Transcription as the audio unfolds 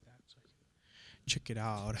Check it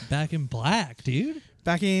out. Back in Black, dude.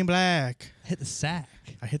 Back in Black. I hit the sack.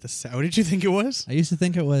 I hit the sack. What did you think it was? I used to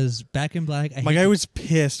think it was Back in Black. My guy was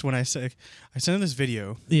pissed when I sent him this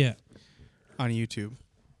video. Yeah. On YouTube.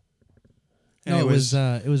 And no,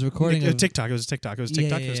 it was recording TikTok. It was TikTok. It was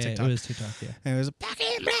TikTok. Yeah, it was TikTok. It was TikTok. Yeah. And it was Back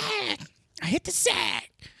in Black. I hit the sack.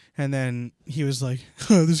 And then he was like,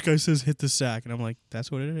 oh, "This guy says hit the sack," and I'm like,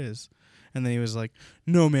 "That's what it is." And then he was like,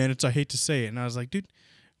 "No, man, it's I hate to say it." And I was like, "Dude,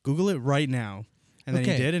 Google it right now." And then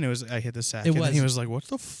he did, and it was I hit the sack. And then he was like, "What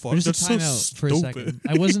the fuck?" There's That's a time so out stupid. for a second.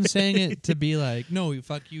 I wasn't saying it to be like, "No,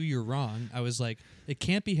 fuck you, you're wrong." I was like, "It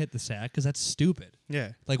can't be hit the sack because that's stupid."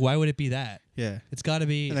 Yeah. Like, why would it be that? Yeah. It's got to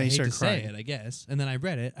be. And then I hate to crying. say it, I guess. And then I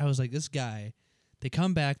read it. I was like, "This guy." They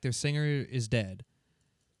come back. Their singer is dead.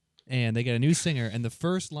 And they get a new singer, and the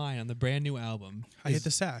first line on the brand new album I hit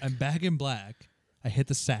the sack. I'm back in black. I hit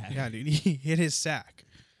the sack. Yeah, dude, he hit his sack.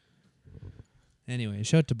 Anyway,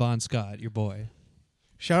 shout out to Bon Scott, your boy.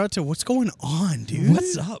 Shout out to what's going on, dude.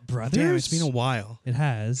 What's up, brothers? Damn, it's been a while. It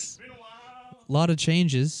has. A lot of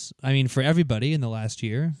changes. I mean, for everybody in the last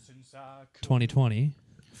year. 2020.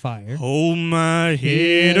 Fire. Hold my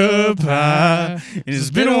head up high. It's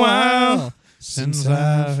been a while since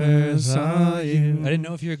I first saw you. I didn't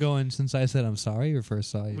know if you were going since I said I'm sorry or first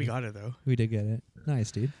saw you. We got it, though. We did get it.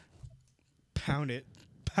 Nice, dude. Pound it.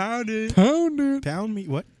 Pound it. Pound it. Pound me.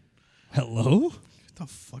 What? Hello? What the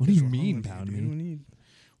fuck What do is you wrong mean, with pound you, me? dude?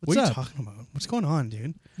 What's What are you up? talking about? What's going on,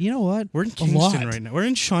 dude? You know what? We're in A Kingston lot. right now. We're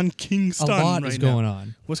in Sean Kingston A lot right is now. going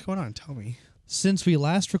on. What's going on? Tell me. Since we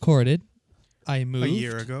last recorded, I moved. A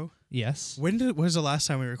year ago? Yes. When was the last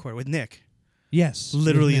time we recorded? With Nick? Yes.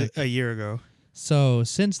 Literally with Nick. a year ago. So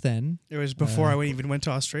since then, It was before I even went to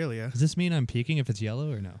Australia. does this mean I'm peaking if it's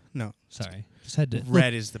yellow or no? No. Sorry. Just had to.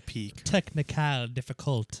 Red is the peak. Technical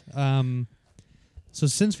difficult. So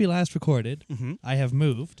since we last recorded, Mm-hmm. I have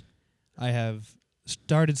moved. I have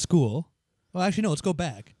started school. Well, actually, no, let's go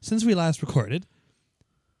back. Since we last recorded,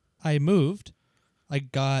 I moved. I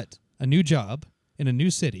got a new job in a new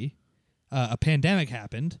city. A pandemic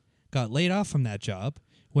happened. Got laid off from that job.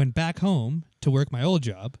 Went back home to work my old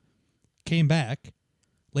job. Came back.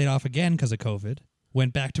 Laid off again because of COVID.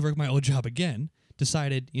 Went back to work my old job again.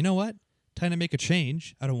 Decided, you know what? Time to make a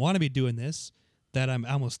change. I don't want to be doing this. That I'm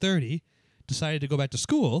almost 30. Decided to go back to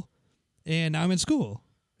school. And now I'm in school.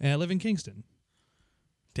 And I live in Kingston.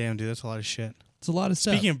 Damn, dude, that's a lot of shit. It's a lot of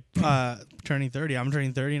stuff. Speaking of turning 30, I'm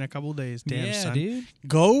turning 30 in a couple of days. Damn, yeah, son. dude.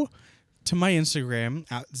 Go to my Instagram,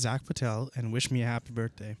 @Zakk Patel, and wish me a happy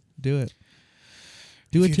birthday. Do it.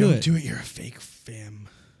 If you don't it. do it, you're a fake fam.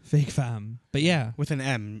 Fake fam. But yeah, With an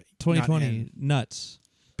M. 2020, not N. nuts.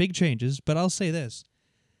 Big changes. But I'll say this.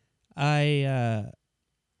 I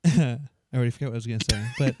already forgot what I was going to say.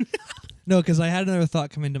 But no, because I had another thought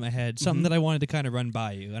come into my head. Something that I wanted to kind of run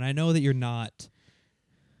by you. And I know that you're not.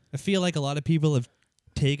 I feel like a lot of people have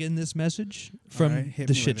taken this message from Alright,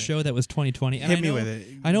 the shit show that was 2020. And Hit I me know, with it.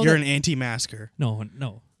 I know you're that- an anti-masker.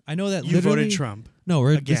 No. I know that You literally. voted Trump. No,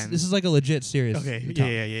 Again. This is like a legit serious. Okay, topic.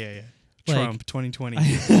 yeah. Like- Trump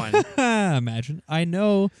 2021. Imagine. I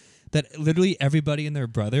know that literally everybody and their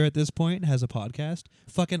brother at this point has a podcast.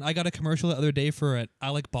 Fucking, I got a commercial the other day for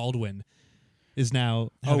Alec Baldwin is now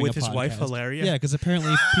having with a his wife, podcast. Hilaria? Yeah, because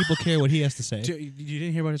apparently people care what he has to say. You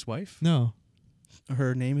didn't hear about his wife? No.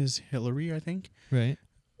 Her name is Hillary, I think. Right.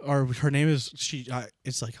 Or her name is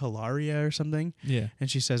it's like Hilaria or something. Yeah. And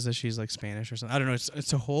she says that she's like Spanish or something. I don't know.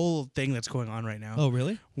 It's a whole thing that's going on right now. Oh,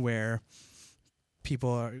 really? Where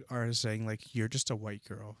people are saying like you're just a white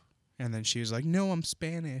girl, and then she was like, no, I'm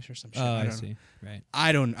Spanish or some shit. Oh, I don't see. know. Right.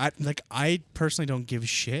 I personally don't give a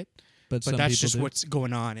shit, But some that's people just do. what's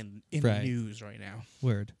going on in Right. the news right now.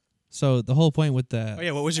 Word. So the whole point with the Oh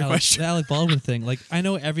yeah, what was your Alec, question? the Alec Baldwin thing, like I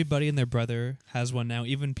know everybody and their brother has one now.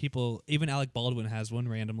 Even Alec Baldwin has one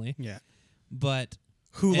randomly. Yeah. But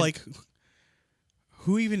Who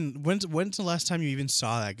even when's the last time you even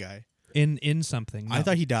saw that guy? in something, no. I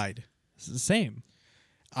thought he died. It's the same.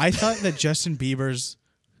 I thought that Justin Bieber's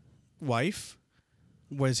wife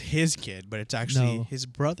was his kid, but it's actually No. his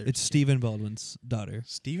brother. It's Stephen Baldwin's daughter.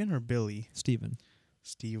 Stephen or Billy? Stephen.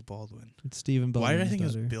 Steve Baldwin. It's Stephen Baldwin's Why did I think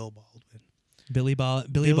daughter. it was Bill Baldwin? Billy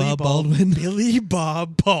Bob Baldwin. Billy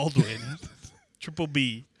Bob Baldwin. Triple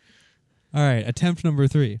B. All right, attempt number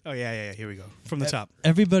 3. Oh yeah. Here we go. From the top.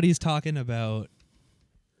 Everybody's talking about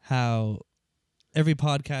how every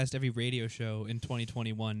podcast, every radio show in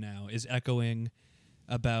 2021 now is echoing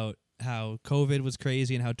about how COVID was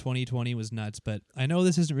crazy and how 2020 was nuts. But I know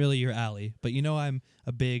this isn't really your alley, but you know I'm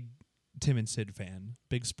a big Tim and Sid fan,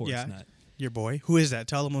 big sports Yeah. nut. Your boy. Who is that?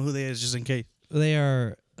 Tell them who they is just in case. They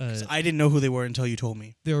are I didn't know who they were until you told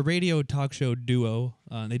me. They're a radio talk show duo.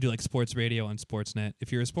 They do like sports radio on Sportsnet.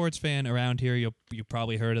 If you're a sports fan around here, you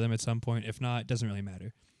probably heard of them at some point. If not, it doesn't really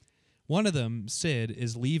matter. One of them, Sid,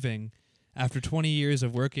 is leaving after 20 years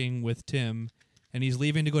of working with Tim, and he's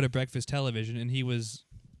leaving to go to Breakfast Television, and he was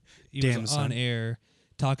on air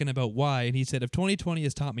talking about why, and he said, if 2020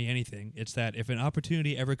 has taught me anything, it's that if an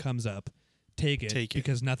opportunity ever comes up, take it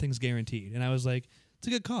because nothing's guaranteed. And I was like, it's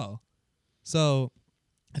a good call. So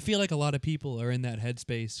I feel like a lot of people are in that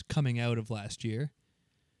headspace coming out of last year.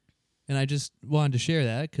 And I just wanted to share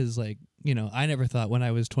that because, like, you know, I never thought when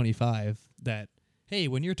I was 25 that, hey,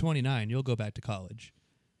 when you're 29, you'll go back to college.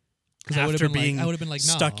 Because I would have been like,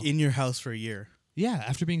 stuck in your house for a year. Yeah,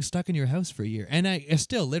 after being stuck in your house for a year. And I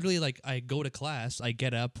still, literally, like, I go to class, I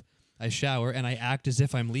get up, I shower, and I act as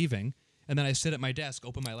if I'm leaving. And then I sit at my desk,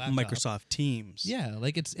 open my laptop. Microsoft Teams. Yeah,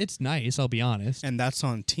 like, it's nice, I'll be honest. And that's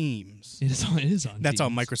on Teams. It is on Teams. That's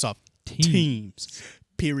on Microsoft Teams.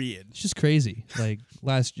 Period. It's just crazy. Like,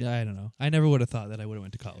 I don't know. I never would have thought that I would have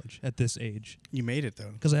went to college at this age. You made it,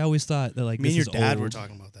 though. Because I always thought that, like, me this and your dad old. were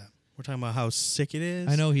talking about that. We're talking about how sick it is.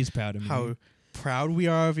 I know he's proud of me. How proud we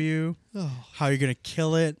are of you. How you're going to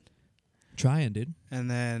kill it. Trying, dude. And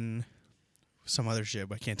then some other shit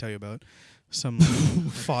I can't tell you about. Some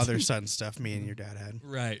father-son stuff me and your dad had.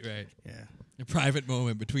 Right. Yeah. A private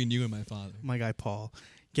moment between you and my father. My guy Paul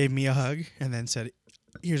gave me a hug and then said,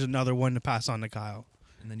 here's another one to pass on to Kyle.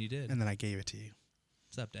 And then you did. And then I gave it to you.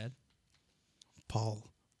 What's up, Dad? Paul.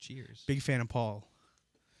 Cheers. Big fan of Paul.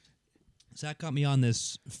 Zakk got me on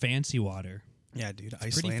this fancy water. Yeah, dude.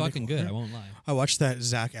 It's pretty fucking good, I won't lie. I watched that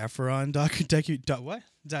Zakk Efron what?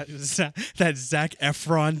 That Zakk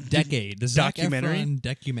Efron Decade. The documentary. Zakk Efron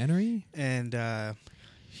documentary? And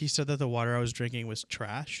he said that the water I was drinking was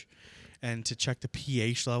trash and to check the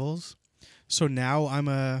pH levels. So now I'm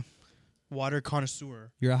a water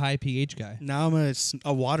connoisseur. You're a high pH guy. Now I'm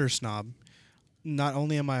a water snob. Not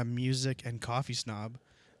only am I a music and coffee snob,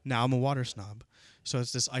 now I'm a water snob. So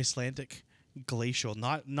it's this Icelandic Glacial,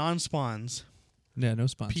 not non-spawns. Yeah, no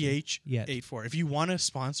sponsor. pH yet. 8.4. If you want to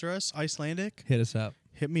sponsor us, Icelandic, hit us up.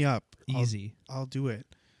 Hit me up. Easy. I'll do it.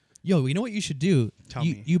 Yo, you know what you should do? Tell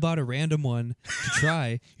me. You bought a random one to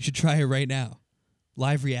try. You should try it right now.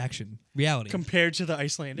 Live reaction. Reality. Compared to the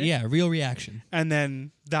Icelandic? Yeah, real reaction. And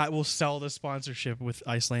then that will sell the sponsorship with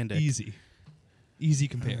Icelandic. Easy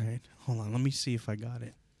compare. All right. Hold on. Let me see if I got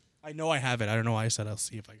it. I know I have it. I don't know why I said I'll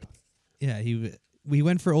see if I got it. Yeah, we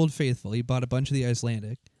went for Old Faithful. He bought a bunch of the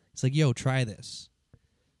Icelandic. It's like, yo, try this.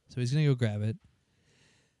 So he's going to go grab it.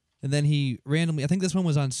 And then he randomly, I think this one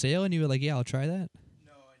was on sale, and you were like, yeah, I'll try that.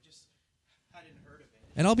 No, I hadn't heard of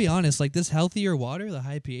it. And I'll be honest, like this healthier water, the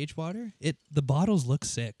high pH water, the bottles look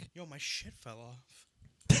sick. Yo, my shit fell off.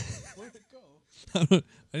 Where'd it go? I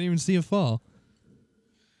didn't even see it fall.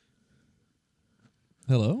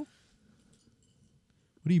 Hello?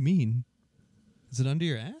 What do you mean? Is it under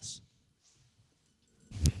your ass?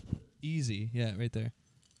 Easy. Yeah, right there.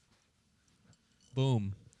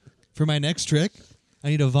 Boom. For my next trick, I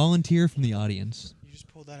need a volunteer from the audience. You just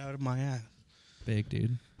pulled that out of my ass. Big,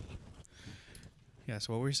 dude. Yeah,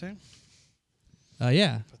 so what were you saying?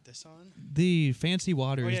 Yeah. Put this on? The fancy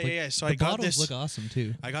water is yeah. So the I got bottles this. look awesome,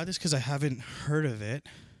 too. I got this because I haven't heard of it.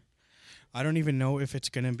 I don't even know if it's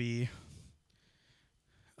going to be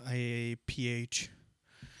a pH.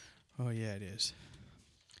 Oh, yeah, it is.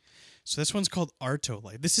 So this one's called Arto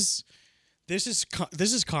Light. This is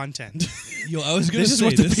content. Yo, I was gonna this say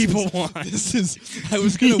is what the people want. This is. I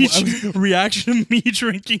was gonna reaction to me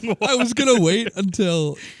drinking water. I was gonna wait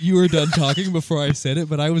until you were done talking before I said it,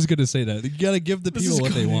 but I was gonna say that you gotta give the people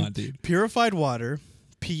what they want, dude. Purified water,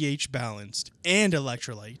 pH balanced, and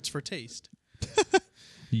electrolytes for taste.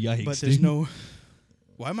 Yikes! But there's no.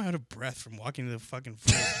 Why am I out of breath from walking to the fucking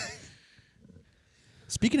fridge?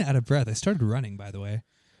 Speaking of out of breath, I started running. By the way,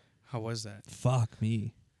 how was that? Fuck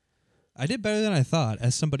me. I did better than I thought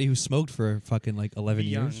as somebody who smoked for fucking like 11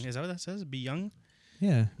 years. Young. Is that what that says? Be young?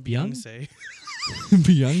 Yeah. Beyonce.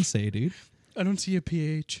 Beyonce, dude. I don't see a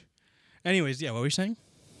pH. Anyways, yeah, what were you saying?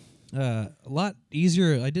 A lot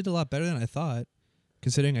easier. I did a lot better than I thought,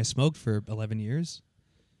 considering I smoked for 11 years.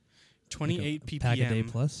 28 like ppm. Pack a day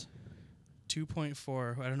plus.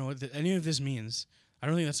 2.4. I don't know what any of this means. I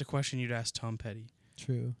don't think that's a question you'd ask Tom Petty.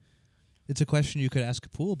 True. It's a question you could ask a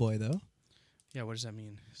pool boy, though. Yeah, what does that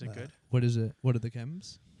mean? Is it good? What is it? What are the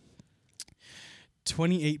chems?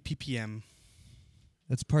 28 ppm.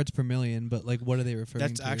 That's parts per million, but like, what are they referring to?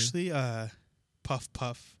 That's actually puff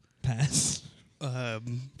puff. Pass.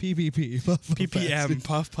 PPP. PPM.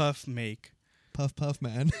 Puff puff make. Puff puff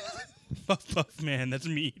man. Puff puff man. That's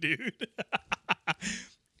me, dude.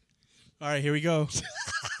 All right, here we go.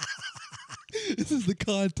 This is the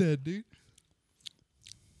content, dude.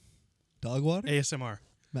 Dog water? ASMR.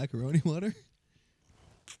 Macaroni water?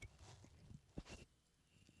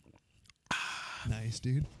 Nice,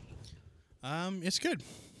 dude. It's good.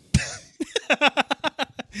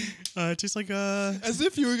 Just like As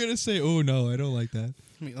if you were gonna say, "Oh no, I don't like that."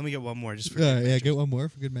 let me get one more just for Yeah, good measure. get one more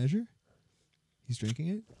for good measure. He's drinking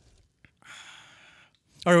it,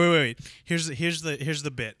 All right, wait. Here's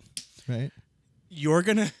the bit. right? You're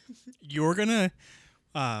gonna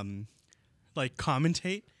like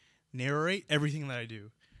commentate, narrate everything that I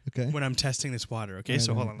do Okay. when I'm testing this water. Okay, Right,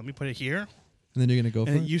 so hold right. on, let me put it here, And then you're gonna go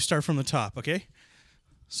for and it. you start from the top. Okay,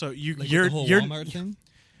 so Like with you're the whole you're Walmart thing.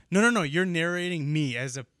 no, you're narrating me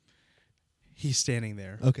as a he's standing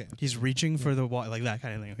there. Okay. He's reaching for the water, like that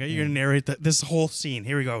kind of thing. Okay, you're Yeah. gonna narrate this whole scene.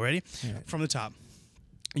 Here we go. Ready? All right. From the top.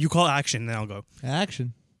 You call action, then I'll go.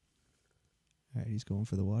 Action. All right, he's going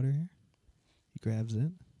for the water here. He grabs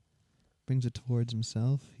it, brings it towards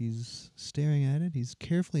himself. He's staring at it. He's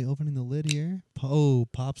carefully opening the lid here.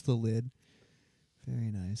 Pops the lid. Very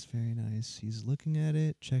nice, very nice. He's looking at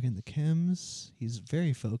it, checking the chems. He's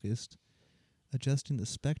very focused, adjusting the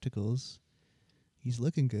spectacles. He's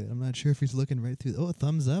looking good. I'm not sure if he's looking right through. Oh,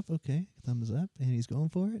 thumbs up. Okay, thumbs up, and he's going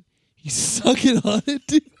for it. He's sucking on it,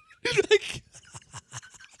 dude. Like,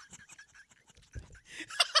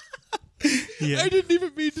 Yeah. I didn't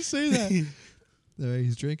even mean to say that. All right,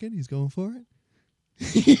 he's drinking. He's going for it.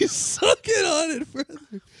 He's sucking on it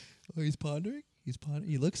further. Oh, he's pondering.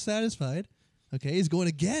 He looks satisfied. Okay, he's going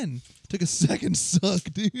again. Took a second suck,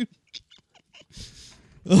 dude.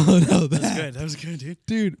 Oh no, That was good, dude.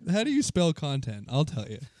 dude. How do you spell content? I'll tell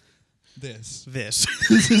you. This. This.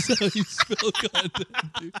 This is how you spell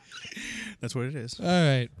content, dude. That's what it is. All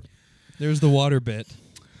right. There's the water bit.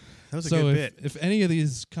 That was a So good bit. if any of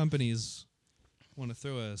these companies want to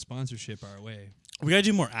throw a sponsorship our way, We gotta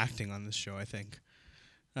do more acting on this show. I think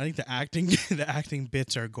the acting the acting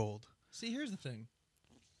bits are gold. see, here's the thing.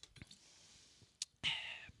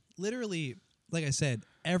 Literally, like I said,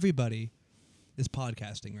 everybody is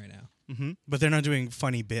podcasting right now. Mm-hmm. But they're not doing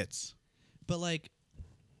funny bits. But like,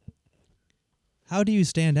 how do you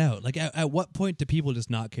stand out? Like, at what point do people just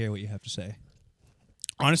not care what you have to say?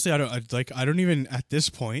 Honestly, I don't even at this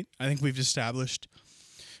point. I think we've established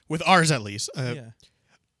with ours at least.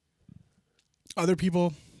 Other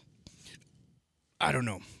people, I don't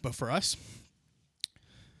know, but for us,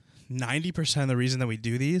 90% of the reason that we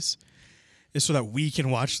do these is so that we can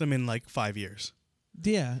watch them in like 5 years.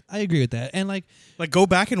 Yeah, I agree with that. And like, Go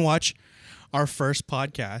back and watch our first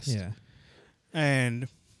podcast. yeah, And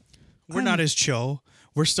we're not as chill.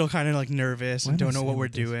 We're still kind of like nervous and Why am I don't know what saying we're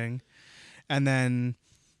like this? doing. And then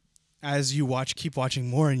as you keep watching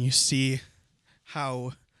more and you see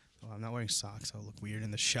how, I'm not wearing socks. I'll look weird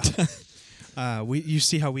in the shot. You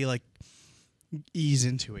see how we like ease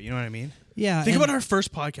into it. You know what I mean? yeah. Think and- about our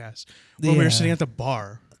first podcast when we Yeah. were sitting at the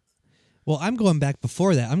bar. Well, I'm going back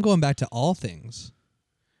before that. I'm going back to all things.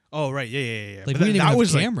 Oh, right. Yeah. Like, But we didn't even that have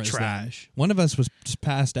was cameras like then. trash. One of us was just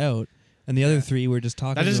passed out, and the other three were just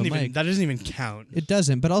talking That to a mic. doesn't even count. It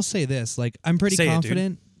doesn't, but I'll say this. Like, I'm pretty Say it, dude.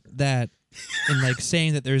 confident that in like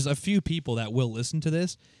saying that there's a few people that will listen to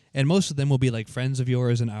this, and most of them will be like friends of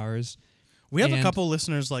yours and ours. We have a And- couple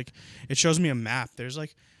listeners, like, it shows me a map. There's,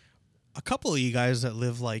 like, a couple of you guys that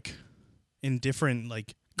live, like, in different,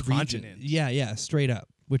 like, region. continents. Yeah, straight up,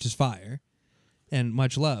 which is fire, and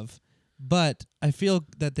much love. But I feel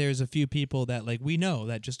that there's a few people that like we know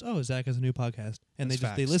that just Zakk has a new podcast, and That's they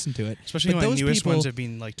facts. listen to it. Especially But my those newest people- ones have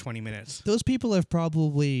been, like, 20 minutes. Those people have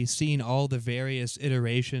probably seen all the various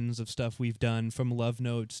iterations of stuff we've done, from Love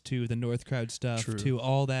Notes to the North Crowd stuff True. to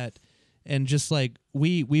all that, and just like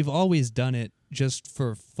we've always done it just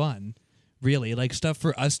for fun, really, like stuff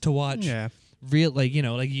for us to watch. Yeah. Real, like, you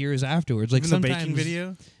know, like years afterwards. Like Even the sometimes baking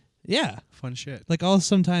video. Yeah. Fun shit. Like I'll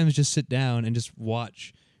sometimes just sit down and just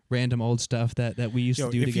watch random old stuff that we used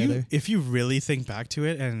to do together. If you really think back to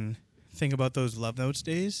it and think about those Love Notes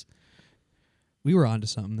days, We were onto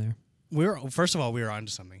something there. first of all, we were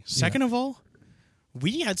onto something. Second of all,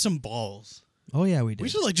 we had some balls. Oh yeah, we did. We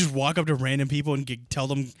should like just walk up to random people and tell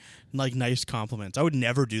them like nice compliments. I would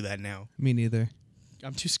never do that now. Me neither.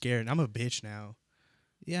 I'm too scared. I'm a bitch now.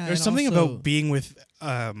 Yeah. There's and something also- about being with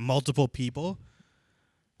multiple people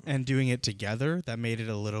and doing it together that made it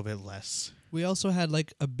a little bit less. We also had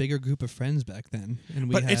like a bigger group of friends back then, and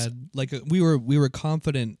we But it's- had like we were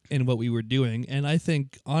confident in what we were doing. And I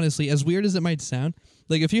think honestly, as weird as it might sound,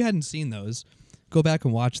 like if you hadn't seen those, go back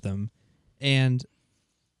and watch them, and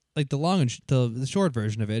like the long and the short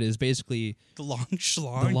version of it is basically The long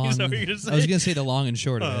schlong. the long. Is that what you're gonna say? I was gonna say the long and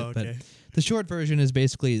short of Oh, it, but okay. the short version is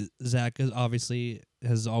basically Zakk is obviously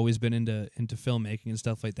has always been into filmmaking and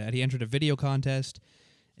stuff like that. He entered a video contest,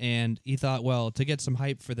 and he thought, well, to get some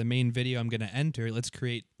hype for the main video I'm going to enter, let's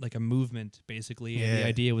create like a movement, basically. And the Yeah.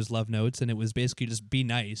 idea was Love Notes, and it was basically just be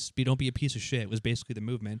nice, don't be a piece of shit. It was basically the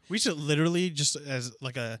movement. We should literally, just as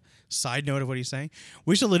like a side note of what he's saying,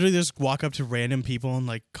 we should literally just walk up to random people and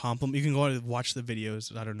like compliment. You can go and watch the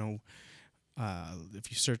videos. I don't know.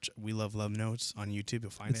 If you search "We Love Notes" on YouTube,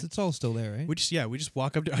 you'll find it. It's all still there, right? We just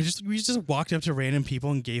walk up to. We just walked up to random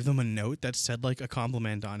people and gave them a note that said like a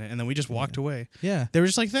compliment on it, and then we just walked away. Yeah. They were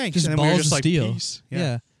just like, "Thanks," Just and then we were balls just of like, steel. "Peace."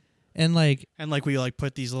 Yeah. And like And like we like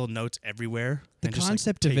put these little notes everywhere. The and just,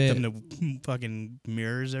 concept like, of tape it- them to fucking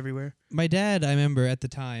mirrors everywhere. my dad, I remember at the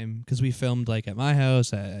time, because we filmed like at my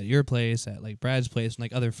house, at your place, at like Brad's place, and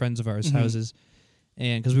like other friends of ours' houses.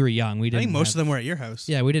 And because we were young, we I didn't think most have- of them were at your house.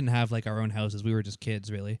 Yeah, we didn't have like our own houses. We were just kids,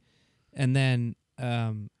 really. And then,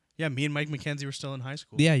 Yeah, me and Mike McKenzie were still in high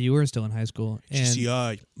school. yeah, you were still in high school. And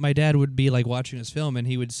GCI. my dad would be like watching us film, and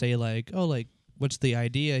he would say like, "Oh, like what's the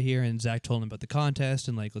idea here?" And Zakk told him about the contest,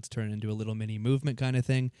 and like let's turn it into a little mini movement kind of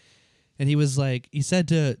thing. And he was like, he said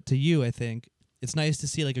to you, I think, it's nice to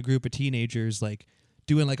see like a group of teenagers like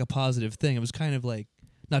doing like a positive thing. It was kind of like,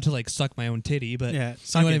 not to like suck my own titty, but Yeah, you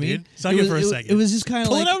suck know what it, I mean? dude. Suck it it was, for a second. It was just kind of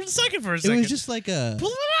Pull like it out and suck it for a it second. was just like a. Pull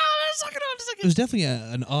it out and suck it out a It second. was definitely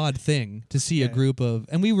an odd thing to see a Yeah. group of,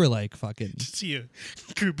 and we were like fucking See a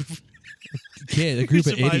group of a group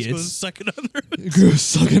of high school idiots. sucking on their A group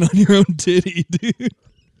sucking on your own titty, dude.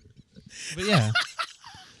 But yeah,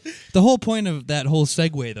 the whole point of that whole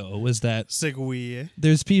segue though was that segue.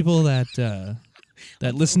 there's people that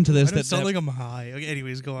listen to I this don't that, sound like I'm high. Okay,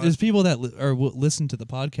 anyways, go on. there's people that listen to the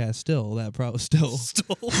podcast still that still.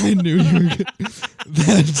 Still. I knew you were good.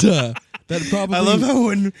 that probably. I love how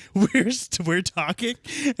when we're talking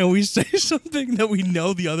and we say something that we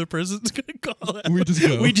know the other person's gonna call it, We just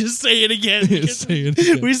go. We just say it again. Yeah, because say it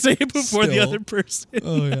again. We say it before the Still. other person.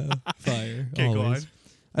 Oh yeah, fire. Okay, go always.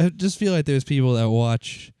 on. I just feel like there's people that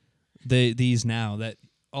watch these now that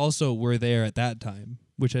also were there at that time,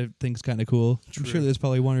 which I think is kind of cool. I'm True. sure there's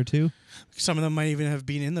probably one or two. Some of them might even have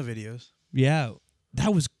been in the videos. Yeah,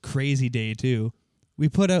 that was crazy day too. We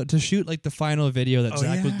put out to shoot like the final video that Oh,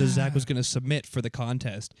 Zakk was yeah. going to submit for the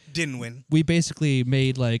contest. Didn't win. We basically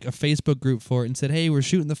made like a Facebook group for it and said, "Hey, we're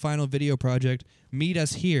shooting the final video project. Meet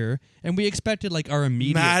us here." And we expected like our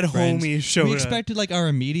immediate Mad friends. homies showed We up. expected like our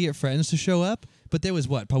immediate friends to show up, but there was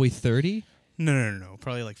what, probably 30? No.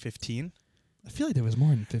 Probably like 15. I feel like there was more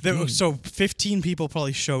than 15. So 15 people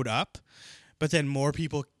probably showed up, but then more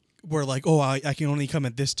people were like, "Oh, I can only come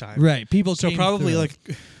at this time." Right, people So came probably through,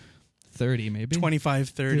 like 30 maybe. 25,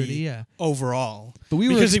 30, 30, yeah. overall. But we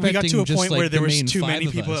were because we got expecting to a just, point like, where there the was main too five many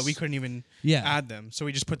of people us. that we couldn't even Yeah. add them, so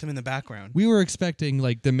we just put them in the background. We were expecting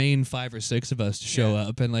like the main 5 or 6 of us to show Yeah.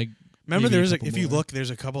 up and like Remember, maybe a there's couple if you more. look, there's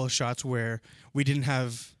a couple of shots where we didn't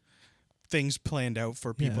have things planned out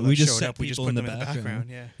for Yeah, people we that just showed set up. We just people put in them the in the background.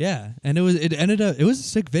 background. Yeah, Yeah, and it ended up it was a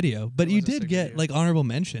sick video, but It you was a did sick get video. like honorable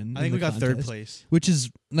mention. I think in we the got third contest, place. which is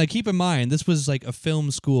like keep in mind this was like a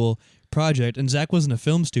film school project, and Zakk wasn't a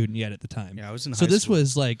film student yet at the time. Yeah, I was in So high this school.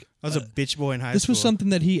 was like I was a bitch boy in high this school. was something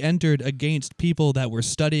that he entered against people that were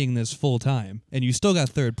studying this full time, and you still got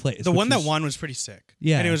third place. The which one that was- won was pretty sick.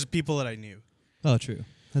 Yeah. and it was people that I knew. Oh, true.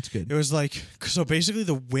 That's good. It was like, so basically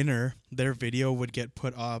the winner, their video would get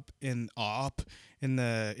put up in a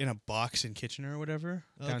box in Kitchener or whatever,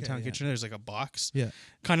 Okay, downtown yeah. Kitchener. There's like a box, Yeah.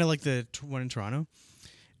 kind of like the one in Toronto.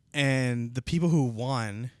 And the people who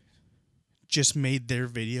won just made their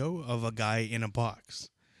video of a guy in a box.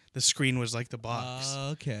 The screen was like the box,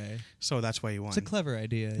 Okay. so that's why he won. It's a clever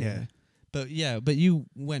idea. Yeah. But you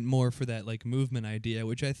went more for that like movement idea,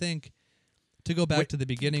 which I think to go back Wait, to the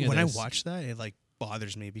beginning when of I this. watch that, it like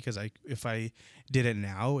bothers me because if I did it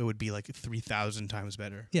now, it would be like 3,000 times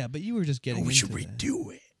better. Yeah, but you were just getting We should into that.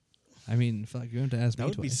 redo it. I mean, fuck, you don't have to ask That me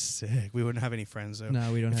would be twice. sick. We wouldn't have any friends though.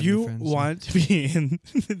 No, we don't If have you any friends. so- want to be in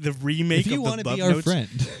the remake if you of want the to Love be our Notes, friend,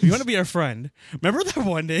 if you want to be our friend. Remember that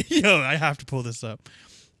one day? Yo, I have to pull this up.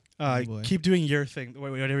 Oh, boy. Keep doing your thing.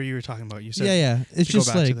 Whatever you were talking about. You said yeah. It's to just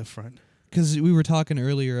go back to like the front. because we were talking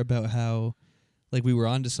earlier about how like we were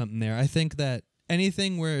onto something there. I think that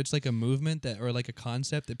anything where it's like a movement that or like a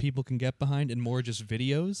concept that people can get behind and more just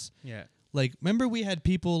videos. Yeah. Like, remember we had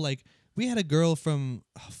people like we had a girl from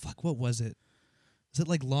what was it? Is it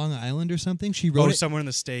like Long Island or something? She wrote it. somewhere in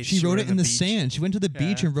the States. She wrote it in the beach. sand. She went to the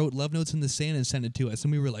beach Yeah. and wrote love notes in the sand and sent it to us,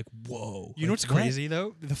 and we were like, "Whoa!" You know Like, what's what? crazy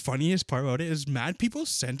though? The funniest part about it is mad people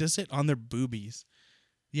sent us it on their boobies.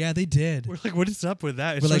 Yeah, they did. We're like, what is up with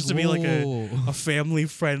that? It's We're supposed to be like whoa. a family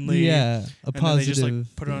friendly. Yeah, a and positive. then they just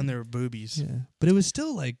like put it on their boobies. Yeah, but it was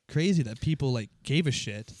still like crazy that people like gave a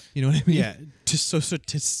shit. You know what I mean? Yeah. To segue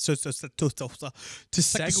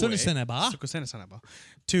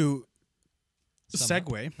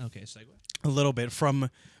Okay, segue. a little bit from.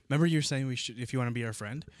 Remember you were saying we should, if you want to be our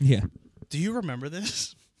friend. Yeah. Do you remember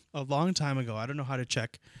this? A long time ago. I don't know how to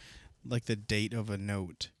check like the date of a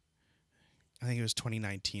note. I think it was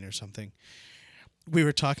 2019 or something. We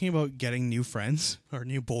were talking about getting new friends or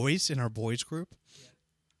new boys in our boys group. Yeah.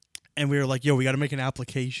 And we were like, yo, we got to make an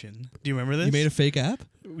application. Do you remember this? You made a fake app?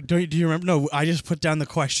 Do you remember? No, I just put down the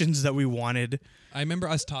questions that we wanted. I remember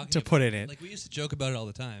us talking to put in it. Like we used to joke about it all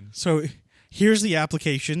the time. So here's the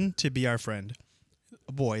application to be our friend.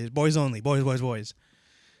 Boys only. Boys.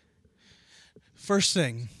 First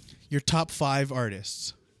thing, your top 5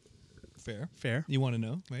 artists. Fair. You want to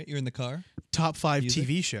know, right? You're in the car. Top 5 Music?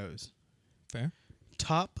 TV shows. Fair.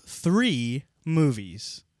 Top 3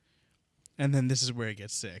 movies. And then this is where it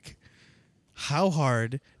gets sick. How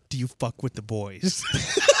hard do you fuck with the boys?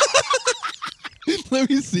 Let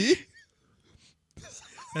me see.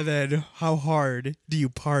 And then how hard do you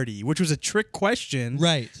party? Which was a trick question.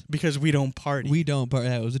 Right. Because we don't party. We don't party.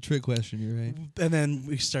 That was a trick question. You're right. And then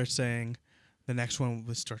we start saying, the next one,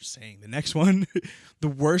 the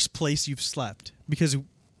worst place you've slept. Because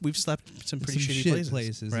we've slept in some pretty shitty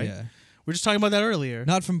places. Right? Yeah. We were just talking about that earlier.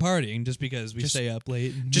 Not from partying, just because we stay up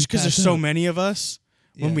late. Just because there's so many of us.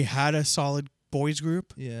 Yeah. When we had a solid boys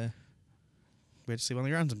group, yeah, we had to sleep on the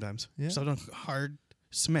ground sometimes. Yeah. Slept on hard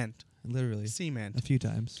cement. Literally. Cement. A few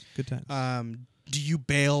times. Good times. Do you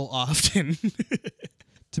bail often?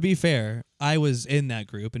 To be fair, I was in that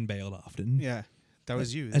group and bailed often. Yeah. That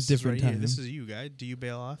was you. At different times. This is you, guy. Do you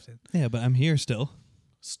bail often? Yeah, but I'm here still.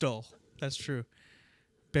 Still. That's true.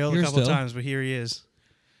 Bailed Here a couple still. times, but here he is.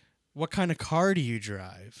 What kind of car do you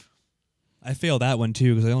drive? I failed that one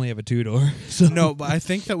too because I only have a 2-door. So. No, but I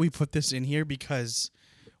think that we put this in here because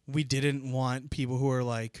we didn't want people who are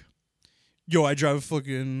like, yo, I drive a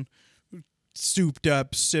fucking souped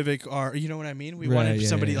up Civic R. You know what I mean? We wanted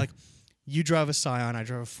somebody like, you drive a Scion, I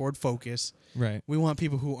drive a Ford Focus. Right. We want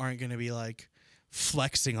people who aren't going to be like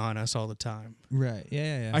flexing on us all the time. Right.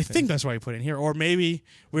 Yeah. I think that's why we put it in here. Or maybe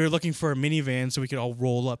we were looking for a minivan so we could all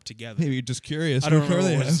roll up together. Maybe you're just curious. I don't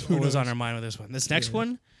know what was on our mind with this one. This next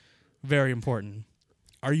one, very important.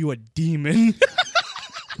 Are you a demon?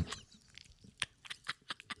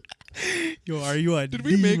 Yo, are you a Did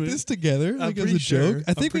demon? we make this together like as a joke?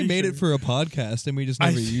 I think we made it for a podcast and we just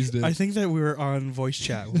never used it. I think that we were on voice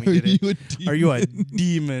chat when we did it. Are you a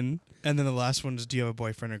demon? And then the last one is, do you have a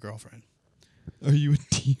boyfriend or girlfriend? Are you a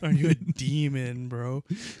demon? Are you a demon, bro?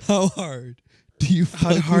 How hard do you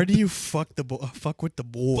fuck How hard do you fuck with the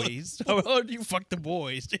boys? How hard do you fuck the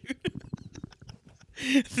boys, dude?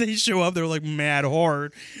 They show up, they're like mad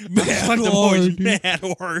hard. Fuck the boys mad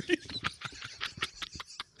hard.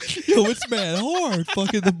 Yo, it's mad hard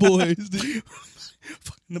fucking the boys, dude.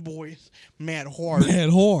 Fucking the boys mad hard. Mad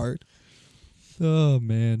hard. Oh,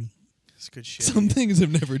 man. That's good shit. Some things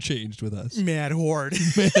have never changed with us. Mad hard.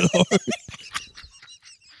 Mad hard.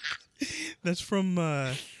 That's from,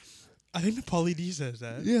 I think the Pauly D says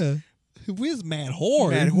that. Yeah. Where's mad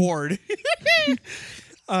hard? Mad hard.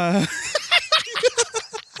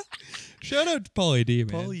 Shout out to Pauly D,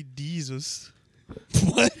 man. Pauly Jesus.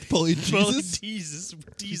 What? Pauly Jesus? Pauly Jesus.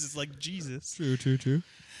 Jesus like Jesus. True.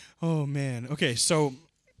 Oh, man. Okay, so...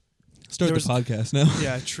 Start the podcast now.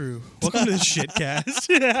 Yeah, true. Welcome to the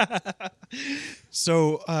shitcast.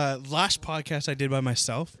 So, last podcast I did by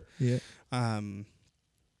myself. Yeah.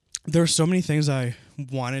 There were so many things I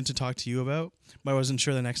wanted to talk to you about, but I wasn't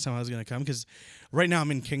sure the next time I was going to come because right now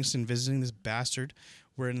I'm in Kingston visiting this bastard.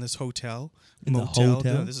 We're in this hotel. Motel?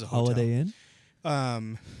 No, this is a hotel. Holiday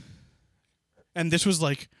Inn? And this was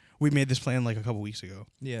like, we made this plan like a couple weeks ago.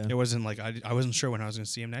 Yeah. It wasn't like, I wasn't sure when I was going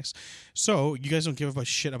to see him next. So, you guys don't give a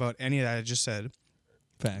shit about any of that I just said.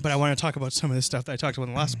 Facts. But I want to talk about some of the stuff that I talked about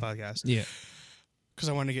in the last podcast. Yeah. Because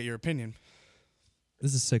I want to get your opinion.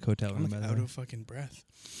 This is a sick hotel room, I'm by like the out way. of fucking breath.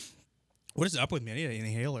 What is up with me? I need an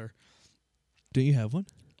inhaler. Do you have one?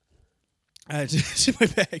 It's in my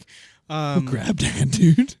bag. Grab that,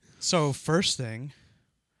 dude. So first thing,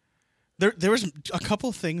 there was a couple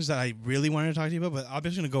of things that I really wanted to talk to you about, but I'm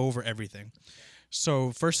just going to go over everything.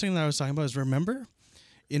 So first thing that I was talking about is, remember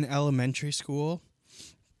in elementary school,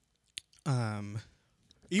 even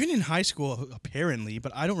in high school apparently,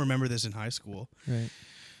 but I don't remember this in high school. Right.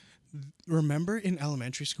 Remember in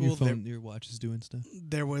elementary school, your watch is doing stuff.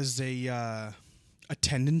 there was a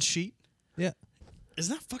attendance sheet. Yeah.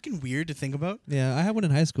 Isn't that fucking weird to think about? Yeah, I had one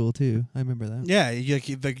in high school too. I remember that. Yeah, the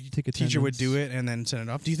Take teacher would attendance. do it and then send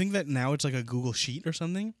it off. Do you think that now it's like a Google Sheet or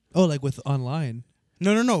something? Oh, like with online.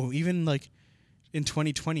 No. Even like in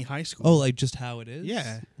 2020 high school. Oh, like just how it is.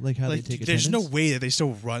 Yeah. Like how like they take there's attendance. no way that they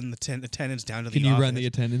still run the attendance down to Can the you office. run the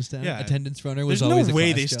attendance down? Yeah. Attendance runner was There's always no a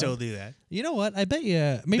way class they job. still do that. You know what? I bet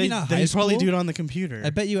you. Maybe not high They school. probably do it on the computer. I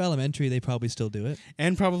bet you elementary they probably still do it.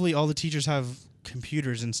 And probably all the teachers have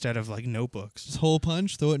computers instead of like notebooks. Just hole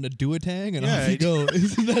punch, throw it in a duotang, and Yeah. off you go.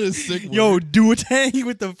 Isn't that a sick word? Yo, do a tang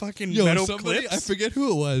with the fucking metal somebody, clips. I forget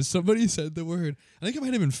who it was. Somebody said the word. I think it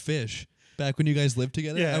might have been Fish. Back when you guys lived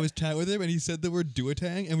together, Yeah. I was chatting with him, and he said the word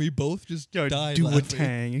duotang, and we both just Yo, died do a laughing.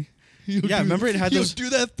 tang. Yo, Yeah, remember it had yo, those- do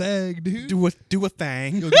that thing, dude. Do a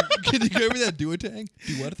thang. Yo, can you give me that duotang?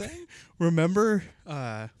 Do what thing? Remember?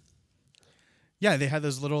 Yeah, they had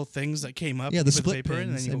those little things that came up. Yeah, the with split paper,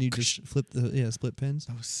 pins, and then you just flip the split pins.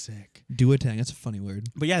 That was sick. Duotang, that's a funny word.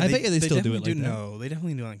 But yeah, I bet you they still do it definitely like that. No, they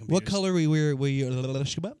definitely do it on computers. What color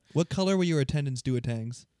What color were your attendance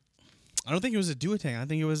duotangs? I don't think it was a duotang. I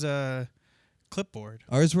think it was a clipboard.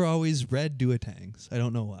 Ours were always red duotangs. I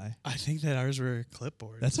don't know why. I think that ours were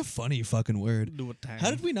clipboard. That's a funny fucking word. duotang. How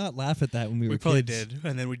did we not laugh at that when we were We probably kids? did,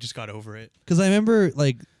 and then we just got over it. Because I remember,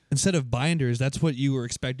 like, instead of binders, that's what you were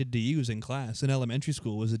expected to use in class in elementary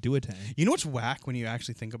school was a duotang. You know what's whack when you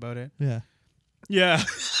actually think about it? Yeah. Yeah.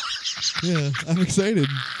 Yeah, I'm excited.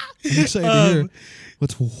 I'm excited to hear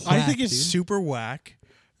what's whack, I think it's dude. super whack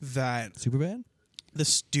that Super bad? the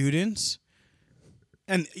students,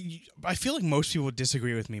 and I feel like most people would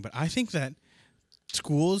disagree with me, but I think that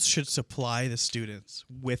schools should supply the students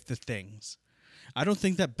with the things. I don't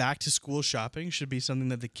think that back to school shopping should be something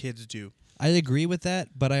that the kids do. I agree with that,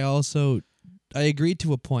 but I agree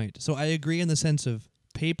to a point. So I agree in the sense of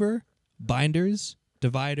paper, binders,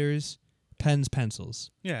 dividers, pens, pencils.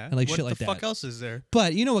 Yeah. And, like, what shit like the that. fuck else is there?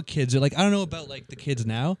 But you know what kids are like? I don't know about like the kids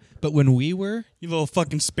now, but when we were You little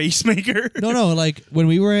fucking space maker. no, like when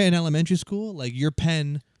we were in elementary school, like your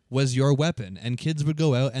pen was your weapon, and kids would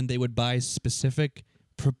go out and they would buy specific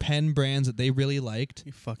pen brands that they really liked.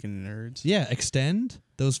 You fucking nerds. Yeah, Extend.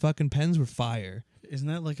 Those fucking pens were fire. Isn't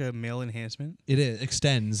that like a male enhancement? It is.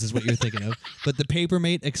 Extends is what you're thinking of. But the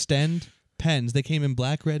Papermate Extend pens, they came in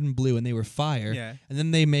black, red, and blue, and they were fire. Yeah. And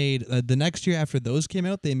then they made, the next year after those came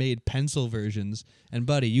out, they made pencil versions. And,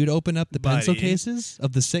 buddy, you'd open up the pencil Buddy. cases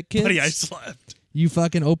of the sick kids. Buddy, I slept. You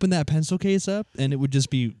fucking open that pencil case up, and it would just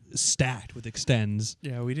be stacked with Extends.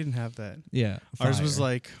 Yeah, we didn't have that. Yeah. Ours fire. was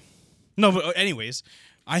like... No, but anyways,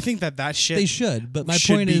 I think that shit They should, but my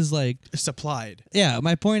should point be is, like... supplied. Yeah,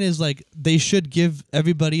 my point is, like, they should give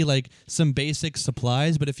everybody, like, some basic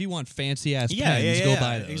supplies, but if you want fancy-ass pens, go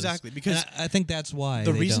buy those. Exactly, because And I think that's why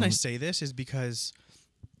the they reason I don't. say this is because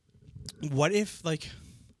what if, like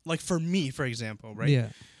for me, for example, right? Yeah.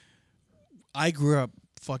 I grew up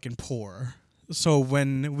fucking poor. So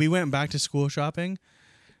when we went back to school shopping,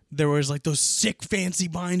 there was like those sick fancy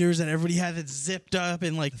binders and everybody had it zipped up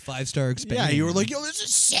and like... 5-star expanding. Yeah, you were like, yo, this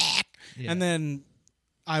is sick. Yeah. And then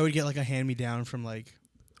I would get like a hand-me-down from like...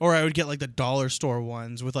 Or I would get like the dollar store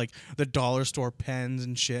ones with like the dollar store pens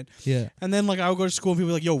and shit. Yeah. And then like I would go to school and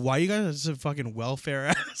people would be like, yo, why you guys have fucking welfare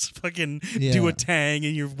ass fucking Yeah. do a tang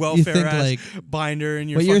and your welfare think, ass like, binder and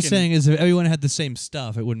your What fucking... you're saying is if everyone had the same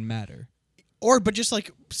stuff, it wouldn't matter. But just like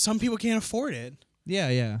some people can't afford it.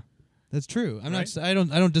 Yeah. That's true. I'm Right? not. I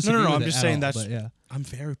don't disagree. No, with I'm it just at saying all, that's... but yeah. I'm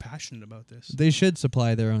very passionate about this. They should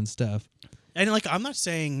supply their own stuff. And like I'm not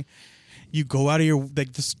saying you go out of your...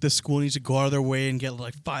 Like the school needs to go out of their way and get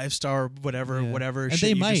like 5-star whatever Yeah. And shit they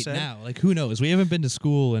you might just said. now. Like who knows? We haven't been to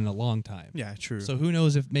school in a long time. Yeah, true. So who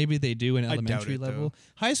knows if maybe they do in I doubt elementary it, level. though.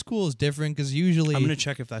 High school is different because usually I'm going to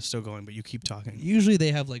check if that's still going, but you keep talking. usually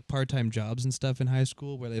they have like part-time jobs and stuff in high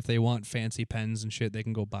school where if they want fancy pens and shit, they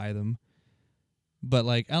can go buy them. But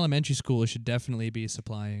like elementary school should definitely be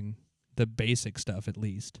supplying the basic stuff at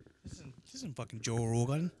least. This isn't fucking Joe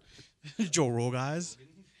Rogan. Joe Rogan, guys.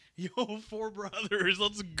 Yo, 4 Brothers.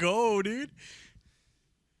 Let's go, dude.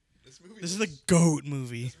 This is the GOAT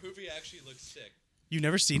movie. This movie actually looks sick. You've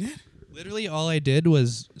never seen it? Literally all I did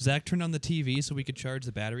was Zakk turned on the TV so we could charge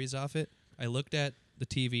the batteries off it. I looked at the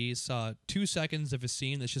TV, saw 2 seconds of a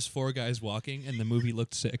scene that's just 4 guys walking, and the movie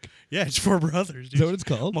looked sick. Yeah, it's 4 Brothers, dude. Is that what it's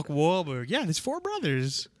called? Mark Wahlberg. Yeah, it's 4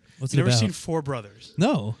 Brothers. What's Never it about? seen 4 Brothers.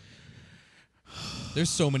 No. There's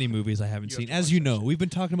so many movies I haven't You have seen. to As watch you that know, shit. we've been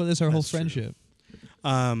talking about this our whole That's true. friendship.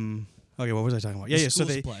 Okay, what was I talking about? Yeah, The yeah. So school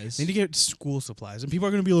they supplies. need to get school supplies, and people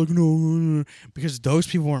are gonna be like, no, because those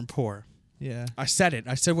people weren't poor. Yeah. I said it.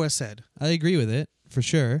 I said what I said. I agree with it, for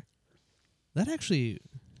sure. That actually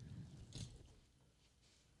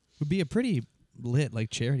would be a pretty lit like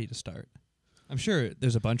charity to start. I'm sure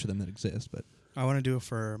there's a bunch of them that exist, but I want to do it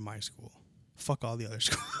for my school. Fuck all the other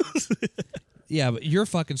schools. yeah, but your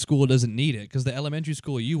fucking school doesn't need it because the elementary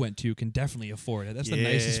school you went to can definitely afford it. That's the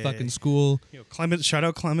nicest fucking school. Yo, shout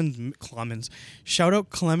out Clemens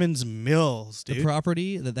Mills, dude. The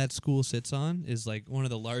property that school sits on is like one of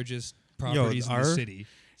the largest properties in the city.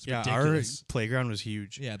 It's ridiculous. Our playground was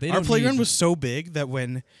huge. Yeah, our playground was so big that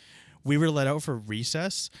when we were let out for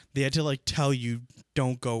recess, they had to like tell you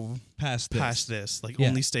don't go past this. Like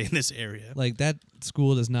only stay in this area. Like that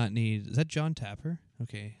school does not need. Is that John Tapper?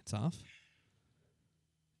 Okay, it's off.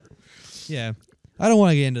 Yeah. I don't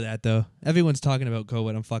want to get into that, though. Everyone's talking about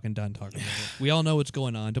COVID. I'm fucking done talking about it. We all know what's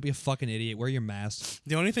going on. Don't be a fucking idiot. Wear your mask.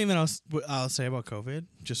 The only thing that I'll say about COVID,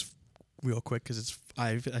 just real quick, because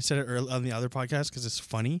I said it early on the other podcast because it's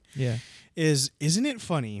funny. Yeah. Isn't it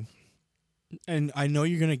funny? And I know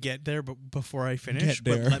you're gonna get there, but before I finish,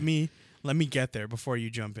 but let me get there before you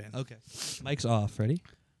jump in. Okay. Mic's off. Ready?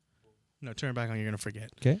 No, turn it back on. You're gonna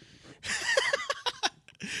forget. Okay.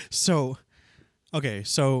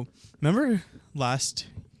 So remember last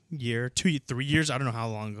year, 3 years, I don't know how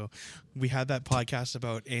long ago, we had that podcast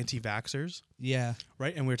about anti-vaxxers. Yeah.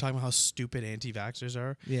 Right? And we were talking about how stupid anti-vaxxers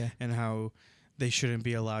are. Yeah. And how they shouldn't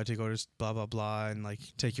be allowed to go to blah, blah, blah, and like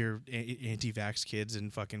take your anti-vax kids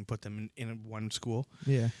and fucking put them in one school.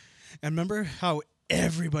 Yeah. And remember how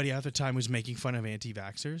everybody at the time was making fun of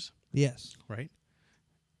anti-vaxxers? Yes. Right?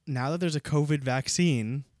 Now that there's a COVID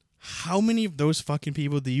vaccine, how many of those fucking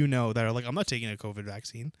people do you know that are like, I'm not taking a COVID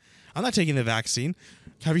vaccine. I'm not taking the vaccine.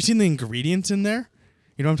 Have you seen the ingredients in there?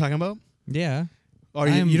 You know what I'm talking about? Yeah. Or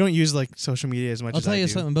you don't use like social media as much as I do. I'll tell you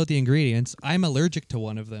something about the ingredients. I'm allergic to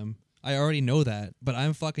one of them. I already know that, but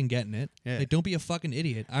I'm fucking getting it. Yeah. Like, don't be a fucking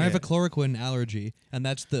idiot. I have a chloroquine allergy, and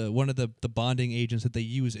that's one of the bonding agents that they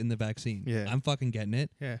use in the vaccine. Yeah. I'm fucking getting it.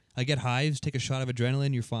 Yeah. I get hives, take a shot of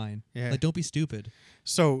adrenaline, you're fine. Yeah. Like, don't be stupid.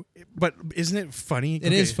 So, but isn't it funny?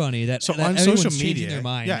 It is funny that, so that on everyone's social media, changing their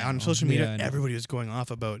mind. on social media, everybody was going off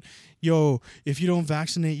about, yo, if you don't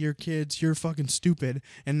vaccinate your kids, you're fucking stupid.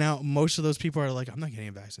 And now most of those people are like, I'm not getting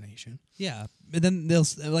a vaccination. Yeah. And then they'll,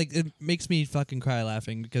 like, it makes me fucking cry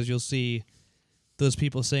laughing because you'll see those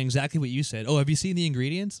people saying exactly what you said. Oh, have you seen the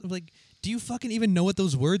ingredients? I'm like, do you fucking even know what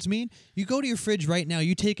those words mean? You go to your fridge right now,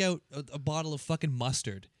 you take out a bottle of fucking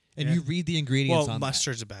mustard, and you read the ingredients on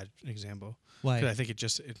mustard's a bad example. Why? Because I think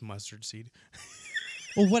it's mustard seed.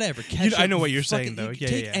 Well, whatever. Ketchup, I know what you're saying, though. You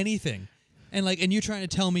take anything. And you're trying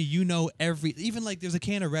to tell me you know even like there's a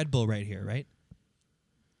can of Red Bull right here, right?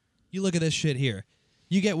 You look at this shit here.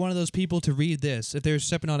 You get one of those people to read this. If they're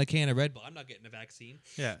sipping on a can of Red Bull, I'm not getting a vaccine.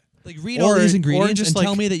 Yeah. Like, read all these ingredients just and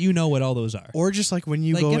tell me that you know what all those are. Or just like when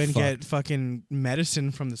you Like, go get and fucked. get fucking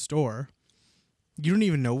medicine from the store, you don't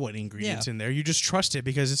even know what ingredients in there. You just trust it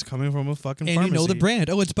because it's coming from a fucking and pharmacy. you know the brand.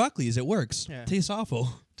 Oh, it's Buckley's. It works. Yeah. Tastes awful.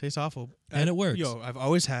 Tastes awful. And it works. Yo, I've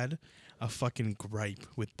always had a fucking gripe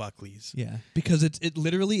with Buckley's. Yeah, because it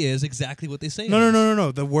literally is exactly what they say.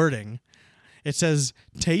 No. The wording. It says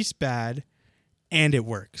tastes bad and it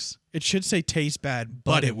works. It should say tastes bad,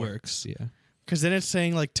 but it works. Yeah. Because then it's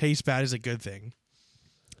saying like tastes bad is a good thing.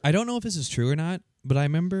 I don't know if this is true or not, but I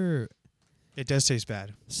remember it does taste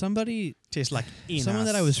bad. Somebody tastes like someone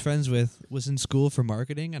that I was friends with was in school for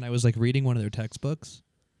marketing, and I was like reading one of their textbooks,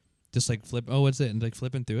 just like what's it, and like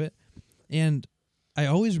flipping through it, and I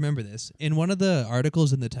always remember this. In one of the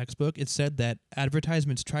articles in the textbook, it said that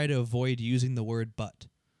advertisements try to avoid using the word "but."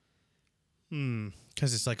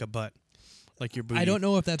 Because it's like a butt. Like your booty. I don't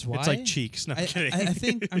know if that's why. It's like cheeks. No, I'm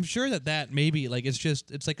kidding. I'm sure that maybe like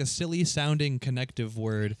it's like a silly sounding connective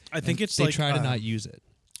word. I think it's they like try to not use it.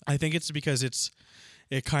 I think it's because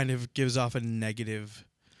it kind of gives off a negative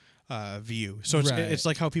view. So it's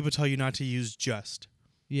like how people tell you not to use just.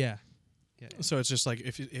 Yeah. So it's just like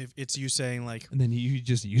if it's you saying like, and then you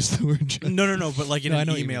just use the word just. No, but like in an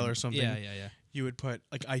email or something. Yeah. You would put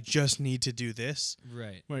like I just need to do this.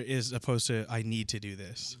 Right. Where as opposed to I need to do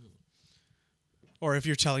this. Or if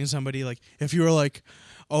you're telling somebody, like, if you were like,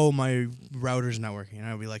 oh, my router's not working, and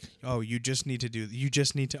I would be like, oh, you just need to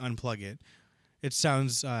unplug it. It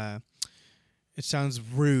sounds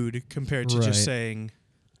rude compared to just saying.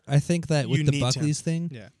 I think that with the Buckley's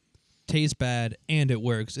thing, yeah, tastes bad and it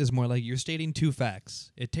works is more like you're stating two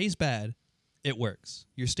facts. It tastes bad, it works.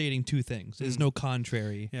 You're stating two things. There's no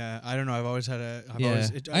contrary. Yeah, I don't know. I've always had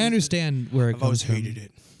I understand where it comes from. I've always hated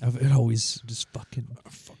it. It always just fucking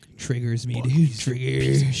triggers me, dude.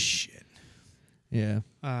 Piece of shit. Yeah.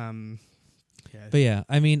 Yeah. But yeah,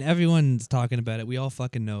 I mean, everyone's talking about it. We all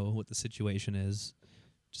fucking know what the situation is.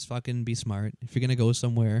 Just fucking be smart. If you're gonna go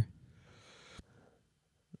somewhere,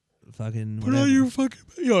 fucking Put whatever. on your fucking.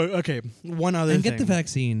 Okay. One other and thing. get the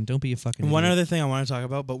vaccine. Don't be a fucking One idiot. other thing I want to talk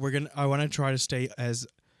about, but I want to try to stay as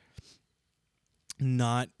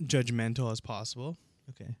not judgmental as possible,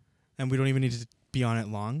 Okay. and we don't even need to be on it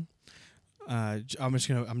long. I'm just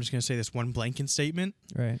gonna say this one blanket statement,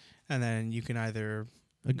 Right. and then you can either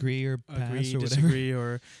Agree or pass agree, or whatever. disagree,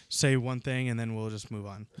 or say one thing, and then we'll just move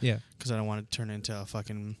on. Yeah. Because I don't want to turn into a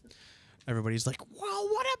fucking. Everybody's like, well,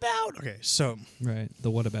 what about? Okay, so Right.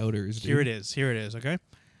 The whatabouters. Dude. here it is. Here it is. Okay.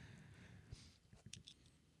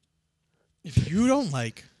 If you don't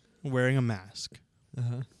like wearing a mask,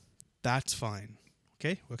 Uh-huh. that's fine.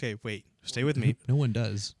 Okay. Okay. Wait. Stay with me. No one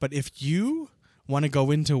does. But if you want to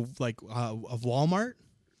go into like a Walmart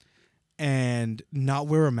and not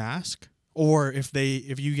wear a mask, or if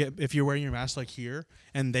you're wearing your mask like here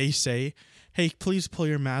and they say, "Hey, please pull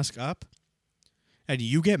your mask up," and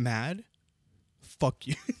you get mad, fuck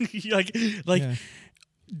you. like Yeah.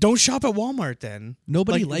 don't shop at Walmart then.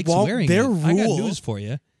 Nobody like, likes wearing their it. I got rule- news for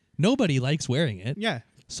you. Nobody likes wearing it. Yeah.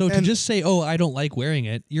 So to And- just say, "Oh, I don't like wearing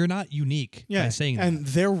it," you're not unique by saying that. And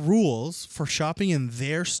their rules for shopping in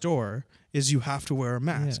their store is you have to wear a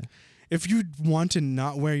mask. Yeah. If you want to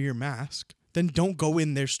not wear your mask, then don't go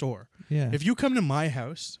in their store. Yeah. If you come to my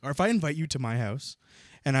house, or if I invite you to my house,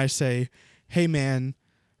 and I say, "Hey, man,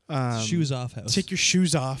 Shoes off house. take your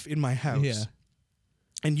shoes off in my house," Yeah.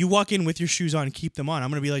 and you walk in with your shoes on and keep them on, I'm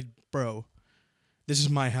gonna be like, "Bro, this is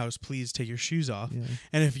my house. Please take your shoes off." Yeah.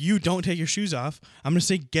 And if you don't take your shoes off, I'm gonna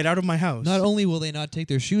say, "Get out of my house." Not only will they not take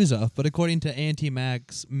their shoes off, but according to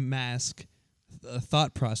anti-mask mask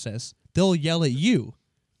thought process, they'll yell at you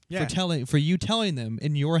yeah. for you telling them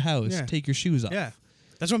in your house, Yeah. take your shoes off. Yeah,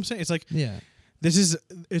 that's what I'm saying. It's like Yeah.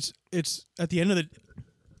 it's at the end of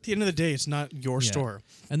the day, it's not your Yeah. store.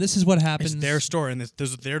 And this is what happens. It's their store, and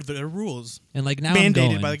those are their rules. And like now mandated I'm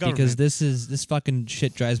going by the because government. this fucking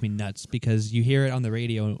shit drives me nuts because you hear it on the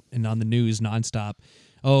radio and on the news nonstop.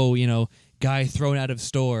 Oh, guy thrown out of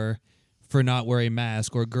store for not wearing a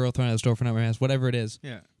mask, or girl thrown out of the store for not wearing a mask, whatever it is.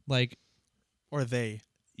 Yeah, Like or they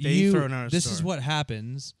you, thrown out of this store. is what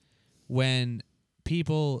happens when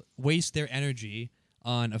people waste their energy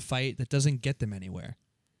on a fight that doesn't get them anywhere.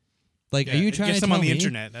 Like, Yeah, are you it trying gets to them tell on the me-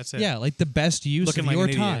 internet? That's it. Yeah, like the best use Looking of like your an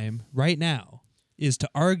idiot. time right now is to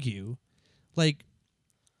argue. Like,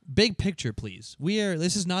 big picture, please.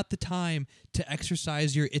 This is not the time to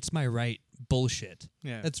exercise your "it's my right" bullshit.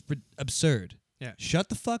 Yeah. That's absurd. Yeah. Shut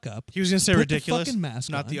the fuck up. He was gonna say Put ridiculous, the fucking mask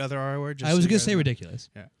not on. the other R word. I was gonna say ridiculous.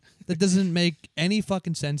 Yeah. That doesn't make any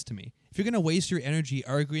fucking sense to me. If you're gonna waste your energy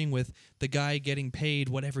arguing with the guy getting paid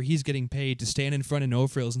whatever he's getting paid to stand in front of no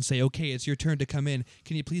frills and say, "Okay, it's your turn to come in.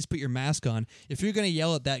 Can you please put your mask on?" If you're gonna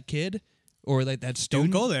yell at that kid or like that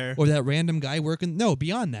student, go there. or that random guy working. No,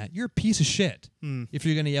 beyond that, you're a piece of shit. Hmm. If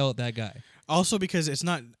you're gonna yell at that guy, Also, because it's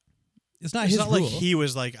not it's not his like rule. he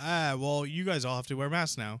was like, well, you guys all have to wear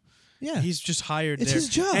masks now. yeah, He's just hired It's there. his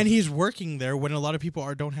job. And he's working there when a lot of people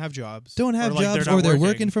don't have jobs. don't have or, like, jobs, not or they're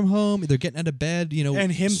working from home. They're getting out of bed.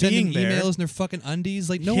 And him sending being there- emails in their fucking undies.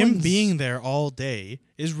 Like no him one's being there all day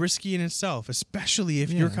is risky in itself, especially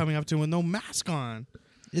if you're Yeah. coming up to him with no mask on.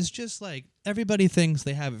 It's just like everybody thinks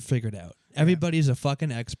they have it figured out. Everybody's a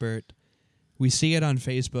fucking expert. We see it on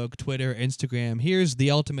Facebook, Twitter, Instagram. Here's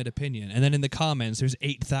the ultimate opinion. And then in the comments, there's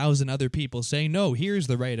 8,000 other people saying, no, here's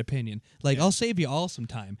the right opinion. Like, Yeah. I'll save you all some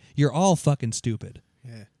time. You're all fucking stupid.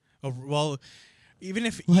 Yeah. Oh, well, even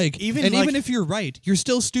if Even like, if you're right, you're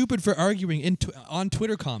still stupid for arguing on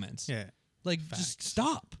Twitter comments. yeah. Like, Facts. just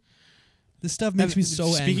stop. This stuff makes And me so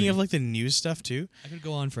angry. Speaking of like the news stuff too, I could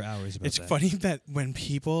go on for hours about it's that. funny that when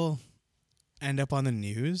people end up on the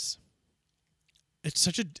news, it's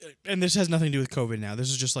such a and this has nothing to do with COVID now. This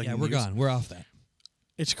is just like yeah, we're news. gone. We're off that.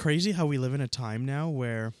 It's crazy how we live in a time now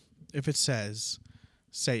where if it says,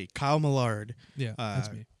 say, Kyle Millard Yeah,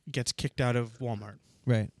 that's me. gets kicked out of Walmart.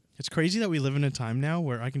 Right. It's crazy that we live in a time now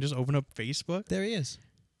where I can just open up Facebook There he is.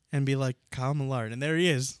 and be like, Kyle Millard, and there he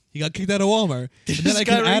is. He got kicked out of Walmart. And then This I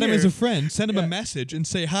guy can right add him as here. a friend, send him a Yeah. message, and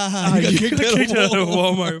say, ha ha, You he got kicked out of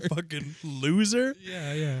Walmart. fucking loser.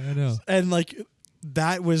 Yeah, I know. And like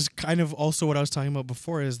that was kind of also what I was talking about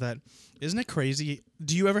before is that isn't it crazy?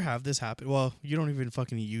 Do you ever have this happen? Well, you don't even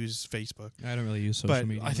fucking use Facebook. I don't really use social But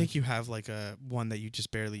media. I think you have like a one that you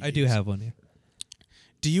just barely I use. do have one, yeah.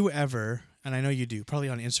 Do you ever, and I know you do, probably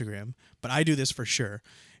on Instagram, but I do this for sure.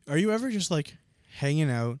 Are you ever just like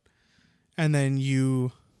hanging out and then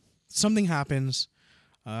something happens,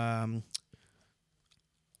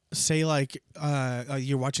 say like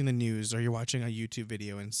you're watching the news or you're watching a YouTube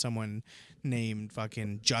video and someone named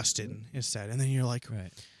fucking Justin is said, and then you're like,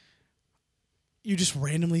 Right. you just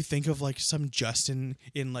randomly think of like some Justin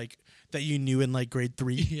in like that you knew in like grade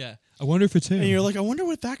 3. Yeah. I wonder if it's him. And you're like, I wonder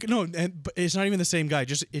what that. No, but it's not even the same guy.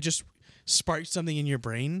 It just sparked something in your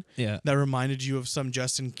brain. Yeah. That reminded you of some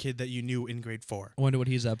Justin kid that you knew in grade 4. I wonder what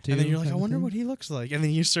he's up to. And then you're like, I wonder what he looks like. And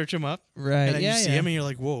then you search him up. Right. And then you see him, and you're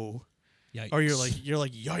like, whoa. Yikes. Or you're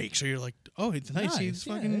like, yikes. Or you're like, oh, it's nice. He's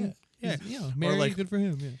fucking yeah. Married, or like, good for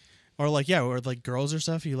him. Yeah. or like girls or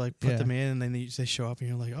stuff. You like put them in, and then they show up, and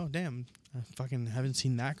you're like, oh damn, I fucking haven't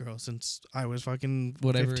seen that girl since I was fucking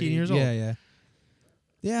 15 years old. Yeah.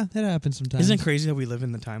 Yeah, that happens sometimes. Isn't it crazy that we live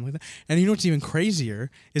in the time like that? And you know what's even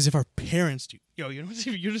crazier is if our parents do. Yo, you know what's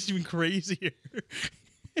even crazier?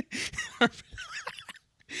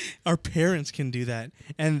 our parents can do that,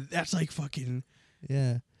 and that's like fucking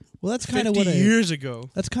Well, that's kind 50 of what years ago.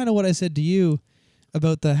 That's kind of what I said to you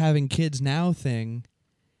about the having kids now thing,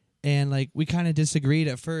 and like we kind of disagreed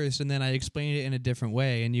at first, and then I explained it in a different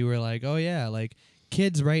way, and you were like, "Oh yeah, like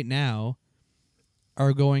kids right now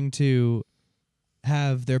are going to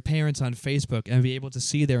have their parents on Facebook and be able to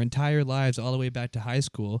see their entire lives all the way back to high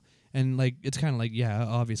school." And like it's kind of like, yeah,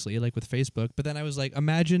 obviously, like with Facebook. But then I was like,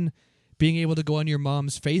 imagine being able to go on your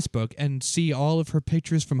mom's Facebook and see all of her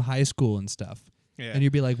pictures from high school and stuff. Yeah. And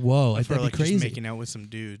you'd be like, whoa, I'd that'd like be crazy. Just making out with some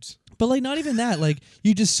dudes. But like not even that. Like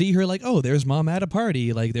you just see her like, oh, there's mom at a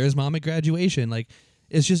party. Like there's mom at graduation. Like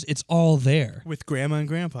it's all there. With grandma and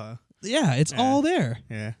grandpa. Yeah, it's all there.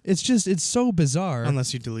 Yeah. It's so bizarre.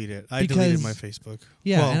 Unless you delete it. I deleted my Facebook.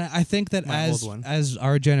 Yeah, well, and I think that as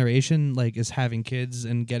our generation like is having kids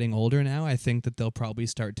and getting older now, I think that they'll probably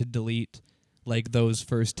start to delete like those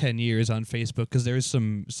first 10 years on Facebook because there's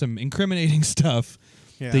some incriminating stuff.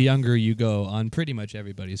 Yeah. The younger you go on pretty much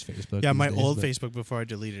everybody's Facebook. Yeah, my old Facebook before I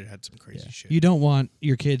deleted it had some crazy shit. You don't want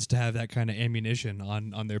your kids to have that kind of ammunition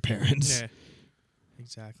on their parents. Yeah.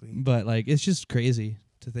 Exactly. But like it's just crazy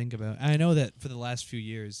to think about. I know that for the last few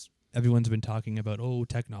years, everyone's been talking about,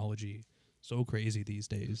 technology, so crazy these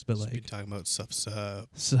days. But like, been talking about sub,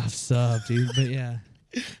 dude. But yeah,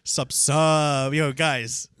 sub. Yo,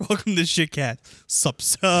 guys, welcome to Shitcat. Sub.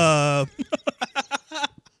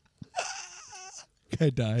 Guy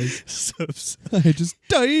dies. Sub. I just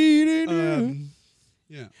died in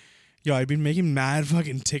yeah. Yo, I've been making mad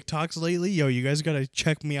fucking TikToks lately. Yo, you guys gotta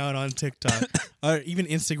check me out on TikTok. Even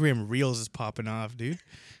Instagram Reels is popping off, dude.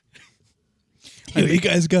 You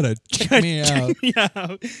guys gotta check me out. Me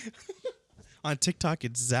out. On TikTok,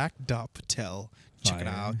 it's Zakk.Patel. Check it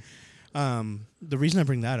out. The reason I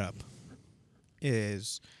bring that up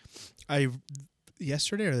is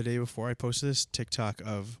yesterday or the day before, I posted this TikTok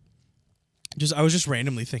of I was just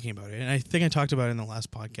randomly thinking about it, and I think I talked about it in the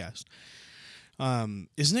last podcast.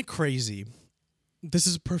 Isn't it crazy? This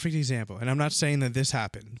is a perfect example, and I'm not saying that this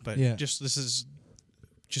happened, but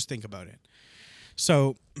just think about it.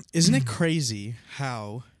 So, isn't it crazy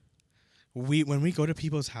how when we go to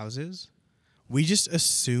people's houses, we just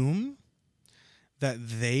assume that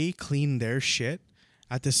they clean their shit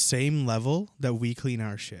at the same level that we clean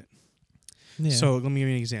our shit? Yeah. So, let me give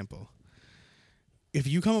you an example. If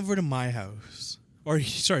you come over to my house,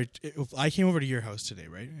 if I came over to your house today,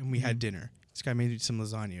 right, and we had dinner. This guy made some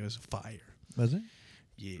lasagna. It was fire. Was it?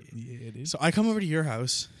 Yeah. Yeah, it is. So I come over to your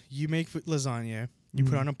house. You make lasagna. You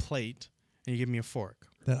put it on a plate, and you give me a fork.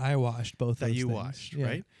 That I washed both that those you things. washed,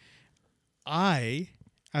 right? I,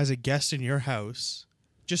 as a guest in your house,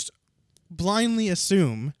 just blindly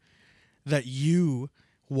assume that you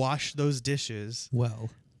wash those dishes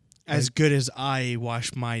as good as I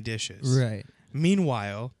wash my dishes. Right.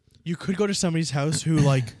 Meanwhile, you could go to somebody's house who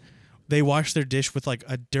like they wash their dish with like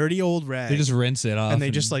a dirty old rag. They just rinse it off. And they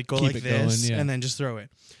just like go like this going, and then just throw it.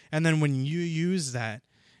 And then when you use that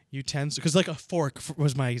utensil, because like a fork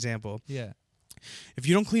was my example. Yeah. If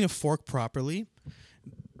you don't clean a fork properly,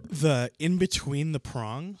 the in between the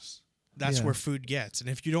prongs, that's where food gets. And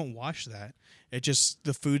if you don't wash that,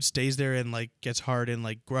 the food stays there and like gets hard and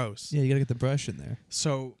like gross. Yeah, you gotta get the brush in there.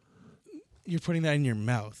 So you're putting that in your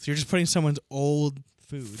mouth. You're just putting someone's old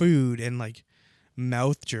food and like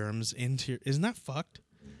mouth germs into your... Isn't that fucked?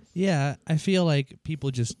 Yeah, I feel like people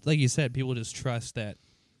just, like you said, people just trust that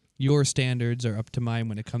your standards are up to mine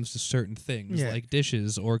when it comes to certain things, like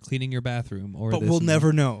dishes or cleaning your bathroom. But we'll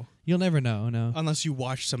never know. You'll never know, no. Unless you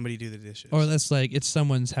watch somebody do the dishes. Or unless like it's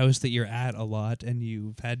someone's house that you're at a lot and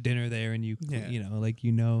you've had dinner there and you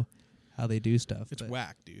know how they do stuff. It's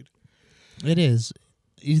whack, dude. It is.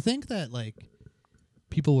 You think that like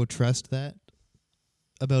people will trust that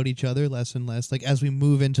about each other less and less, like as we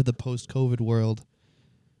move into the post-COVID world,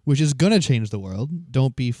 which is gonna change the world.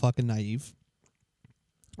 Don't be fucking naive,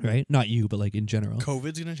 right? Not you, but like in general.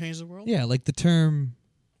 COVID's gonna change the world? Yeah, like the term,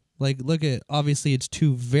 Like, look at, obviously it's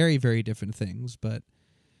two very, very different things, but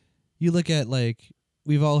you look at, like,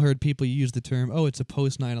 we've all heard people use the term, oh, it's a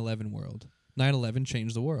post 9/11 world. 9/11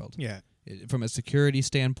 changed the world. Yeah. From a security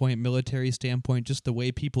standpoint, military standpoint, just the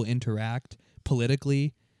way people interact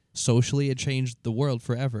politically, socially, it changed the world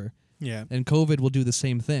forever. Yeah. And COVID will do the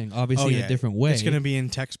same thing, obviously in a different way. It's going to be in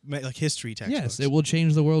history textbooks. Yes, it will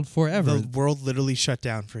change the world forever. The world literally shut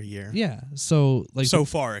down for a year. Yeah, so like so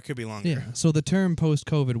far it could be longer. Yeah, so the term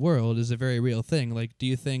post-COVID world is a very real thing. Like, do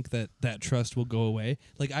you think that trust will go away?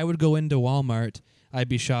 Like, I would go into Walmart, I'd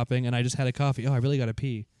be shopping, and I just had a coffee. Oh, I really got to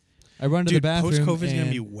pee. I run to the bathroom. Post-COVID is going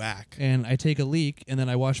to be whack. And I take a leak, and then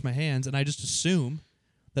I wash my hands, and I just assume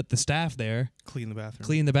that the staff there clean the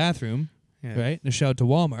bathroom. Yeah. Right? And a shout out to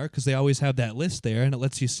Walmart, because they always have that list there, and it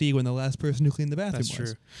lets you see when the last person who cleaned the bathroom was.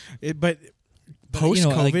 was. True. But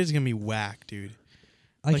post-COVID is going to be whack, dude.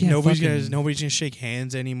 Like, nobody's gonna shake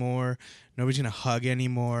hands anymore. Nobody's gonna hug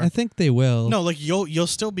anymore. I think they will. No, like you'll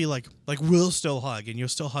still be like we'll still hug, and you'll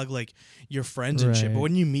still hug like your friends and shit. But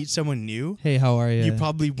when you meet someone new, hey, how are you? You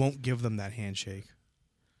probably won't give them that handshake.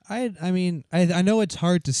 I mean, I know it's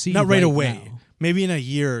hard to see. Not right away. Now. Maybe in a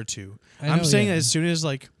year or two. I'm saying that as soon as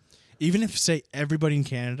like, even if say everybody in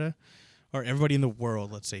Canada or everybody in the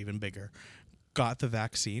world, let's say even bigger, got the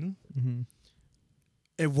vaccine. Mm-hmm.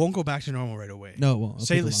 It won't go back to normal right away. No, it won't.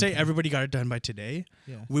 Say everybody got it done by today.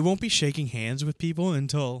 Yeah. We won't be shaking hands with people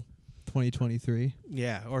until 2023.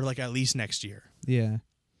 Yeah, or like at least next year. Yeah.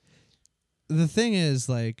 The thing is,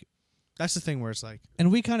 like, that's the thing where it's like,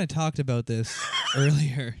 and we kind of talked about this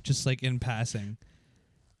earlier, just like in passing,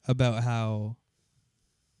 about how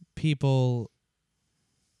people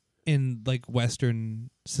in like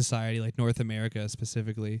Western society, like North America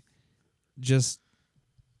specifically, just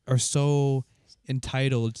are so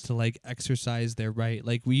entitled to like exercise their right.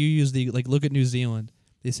 Like, we use the like, look at New Zealand.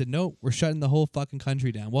 They said, no, we're shutting the whole fucking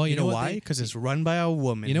country down. Well, you know why? Because it's run by a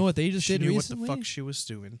woman. You know what they just did recently? She knew what the fuck she was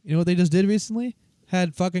doing. You know what they just did recently?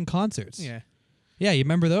 Had fucking concerts. Yeah. Yeah, you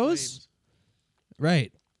remember those?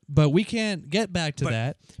 Right. But we can't get back to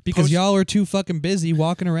that because y'all are too fucking busy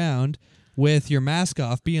walking around with your mask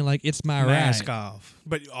off being like, it's my right. Mask off.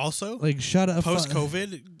 But also, like, shut up.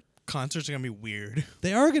 Post-COVID, concerts are going to be weird.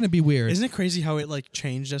 They are going to be weird. Isn't it crazy how it like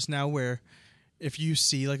changed us now where if you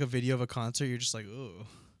see like a video of a concert, you're just like, oh.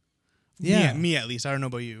 Yeah. Me at least. I don't know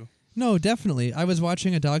about you. No, definitely. I was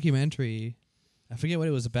watching a documentary. I forget what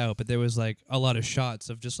it was about, but there was like a lot of shots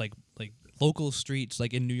of just like local streets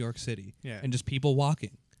like in New York City. Yeah. And just people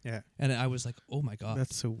walking. Yeah. And I was like, oh my God.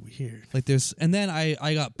 That's so weird. Like and then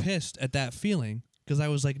I got pissed at that feeling because I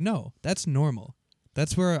was like, no, that's normal.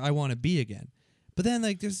 That's where I want to be again. But then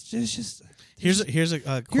like there's just here's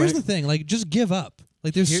the thing, like, just give up.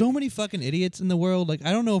 Like, there's so many fucking idiots in the world. Like,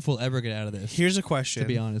 I don't know if we'll ever get out of this. Here's a question. To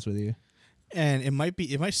be honest with you. And it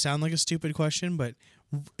might sound like a stupid question, but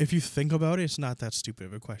if you think about it, it's not that stupid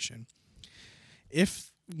of a question.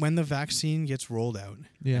 If when the vaccine gets rolled out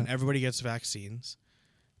and everybody gets vaccines,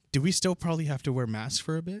 do we still probably have to wear masks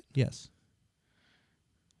for a bit? Yes.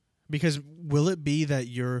 Because will it be that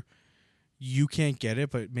you can't get it,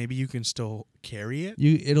 but maybe you can still carry it?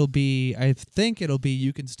 I think it'll be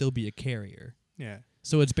you can still be a carrier. Yeah.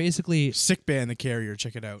 So it's basically sick ban the carrier.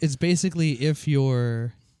 Check it out. It's basically if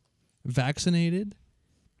you're vaccinated,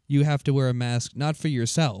 you have to wear a mask, not for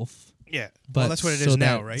yourself. Yeah. But that's what it is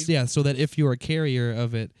now, right? Yeah. So that if you're a carrier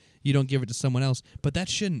of it, you don't give it to someone else. But that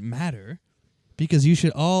shouldn't matter because you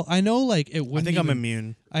should all. I know, like it wouldn't. I think I'm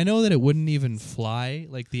immune. I know that it wouldn't even fly.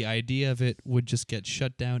 Like the idea of it would just get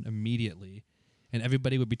shut down immediately, and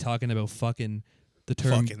everybody would be talking about fucking. The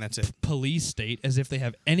term that's it. Police state, as if they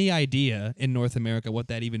have any idea in North America what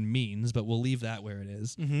that even means, but we'll leave that where it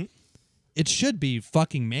is. Mm-hmm. It should be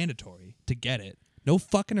fucking mandatory to get it. No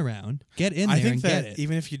fucking around. Get in there and get it.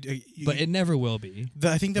 Even if you but it never will be.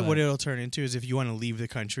 I think that what it'll turn into is if you want to leave the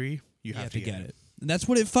country, you have to get it. And that's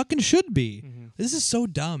what it fucking should be. Mm-hmm. This is so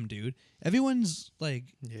dumb, dude. Everyone's like,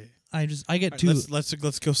 yeah. I get too. Let's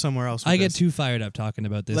go somewhere else. I get too fired up talking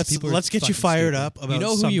about this. Let's get you fired up about. You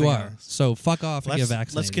know who you are. So fuck off and get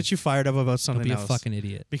vaccinated. Let's get you fired up about something else. Don't be a fucking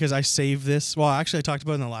idiot. Because I saved this. Well, actually, I talked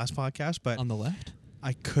about it in the last podcast, but on the left,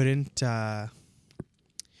 I couldn't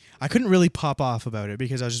really pop off about it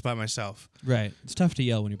because I was just by myself. Right. It's tough to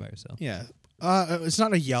yell when you're by yourself. Yeah. It's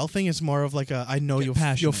not a yell thing. It's more of like I know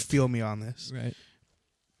you'll feel me on this. Right.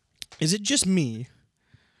 Is it just me?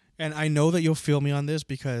 And I know that you'll feel me on this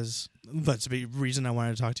because that's the reason I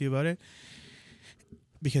wanted to talk to you about it.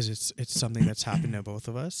 Because it's something that's happened to both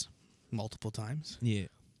of us multiple times. Yeah.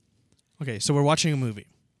 Okay, so we're watching a movie.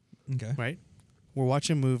 Okay. Right? We're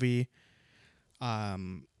watching a movie.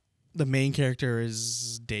 The main character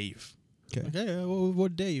is Dave. Okay. Like, hey,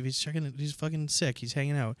 what Dave? He's checking. He's fucking sick. He's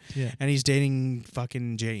hanging out, Yeah. and he's dating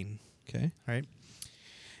fucking Jane. Okay. Right.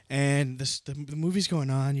 And the movie's going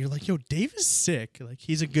on. You're like, yo, Dave is sick. Like,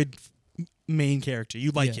 he's a good main character.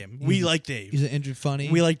 You like him. We like Dave. He's an injured funny.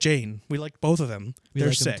 We like Jane. We like both of them. We They're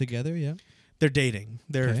like sick. them together. Yeah. They're dating.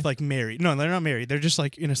 They're Okay. like married. No, they're not married. They're just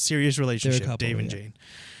like in a serious relationship. couple, Dave and yeah. Jane.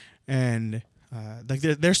 And like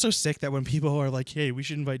they're so sick that when people are like, hey, we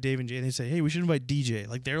should invite Dave and Jane, they say, hey, we should invite DJ.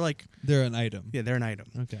 Like they're like, They're an item. yeah, they're an item.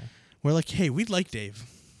 Okay. We're like, hey, we like Dave.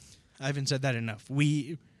 I haven't said that enough.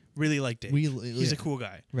 We really like Dave. He's a cool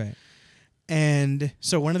guy. Right. And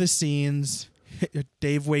so one of the scenes,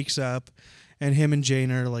 Dave wakes up, and him and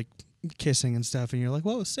Jane are like kissing and stuff, and you're like,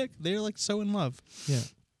 whoa, sick. They're like so in love. Yeah.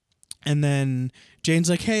 And then Jane's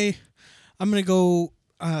like, hey, I'm going to go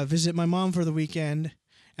visit my mom for the weekend.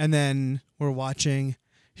 And then we're watching.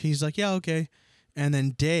 He's like, yeah, okay. And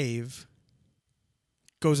then Dave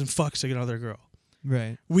goes and fucks another girl.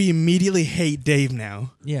 Right. We immediately hate Dave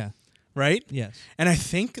now, Yeah. right? Yes. And I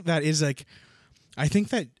think that is like, I think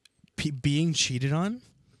that being cheated on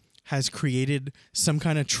has created some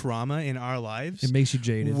kind of trauma in our lives. It makes you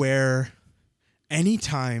jaded. Where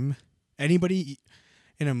anytime anybody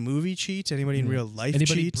in a movie cheats, anybody in real life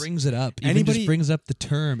anybody cheats, brings it up, even just brings up the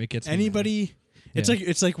term, it gets me mad. anybody. It's Yeah.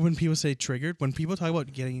 it's like when people say triggered. When people talk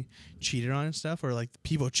about getting cheated on and stuff, or like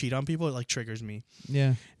people cheat on people, it like triggers me.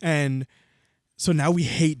 Yeah. And so now we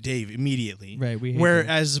hate Dave immediately. Right. We hate Dave.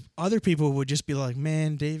 Whereas other people would just be like,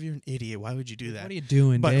 "Man, Dave, you're an idiot. Why would you do that?" What are you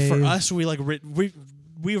doing, But Dave? for us, we like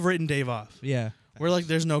we've written Dave off. Yeah. We're like,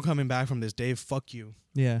 "There's no coming back from this, Dave. Fuck you."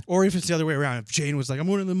 Yeah. Or if it's the other way around, if Jane was like, "I'm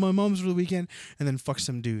going to my mom's for the weekend," and then fuck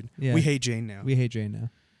some dude, Yeah. we hate Jane now. We hate Jane now.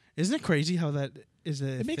 Isn't it crazy how that is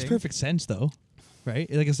a It makes thing? perfect sense, though. Right?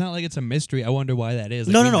 Like, it's not like it's a mystery. I wonder why that is.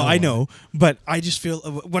 Like, No, we I why. know, but I just feel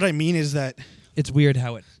what I mean is that. It's weird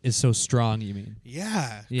how it is so strong, you mean. Yeah,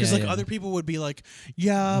 Yeah, because like yeah. other people would be like,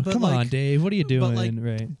 "Yeah, but Come like, on, Dave. What are you doing? like,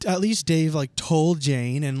 right. at least Dave like told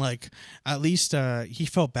Jane, and like at least he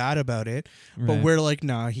felt bad about it." But Right. we're like,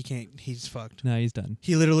 "Nah, he can't. He's fucked. No, he's done.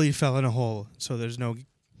 He literally fell in a hole. So there's no.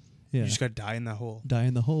 Yeah. You just gotta die in that hole. Die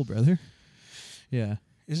in the hole, brother. Yeah.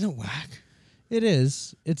 Isn't it whack? It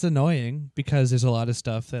is. It's annoying because there's a lot of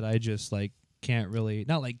stuff that I just like can't really,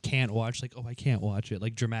 not like can't watch, like, oh, I can't watch it,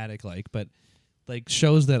 like dramatic, but like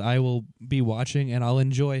shows that I will be watching and I'll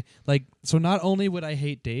enjoy. Like, so not only would I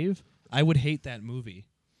hate Dave, I would hate that movie.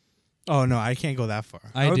 Oh no, I can't go that far.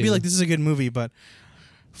 I would be do. like, this is a good movie, but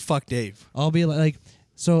fuck Dave. I'll be like,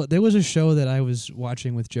 so there was a show that I was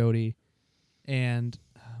watching with Jody, and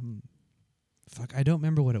fuck, I don't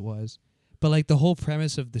remember what it was, but like the whole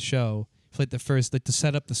premise of the show, like the first, like to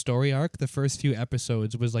set up the story arc, the first few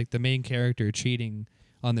episodes was like the main character cheating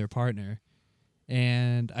on their partner,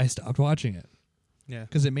 and I stopped watching it. Yeah.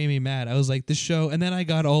 Because it made me mad. I was like, this show, and then I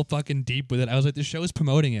got all fucking deep with it. I was like, this show is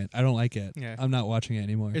promoting it. I don't like it. Yeah. I'm not watching it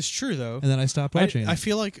anymore. It's true though. And then I stopped watching I it.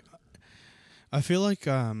 feel like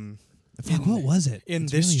Fuck, what was it? in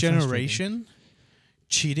It's this really generation,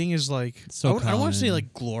 cheating is like So I don't want to say common.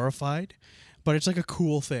 like glorified, but it's like a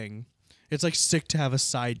cool thing. It's like sick to have a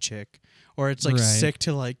side chick, or it's like Right. sick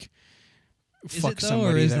to like Is fuck it though,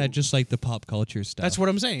 somebody. or is that just like the pop culture stuff? That's what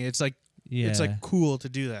I'm saying. It's like Yeah. it's like cool to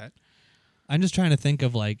do that. I'm just trying to think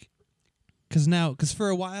of like, because for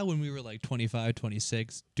a while when we were like 25,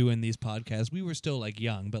 26 doing these podcasts, we were still like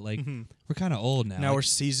young, but like we're kind of old now. Now like, we're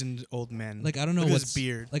seasoned old men. like I don't know Look at what's his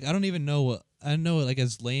beard. Like I don't even know what I know. Like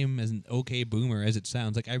as lame as an okay boomer as it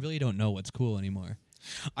sounds, like I really don't know what's cool anymore.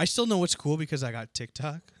 I still know what's cool because I got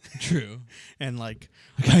TikTok True. and like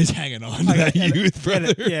The guy's hanging on to I got- that youth,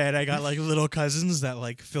 brother. and I got like little cousins that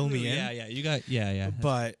like fill me in. Yeah, you got yeah.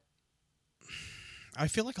 But I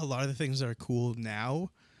feel like a lot of the things that are cool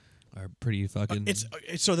now, Are pretty fucking. it's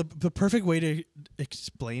so the perfect way to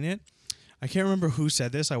explain it. I can't remember who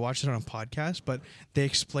said this. I watched it on a podcast, but they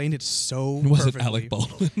explained it so was it perfectly. Alec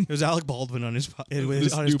Baldwin? It was Alec Baldwin on his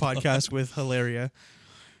This on his new podcast with Hilaria.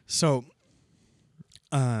 So,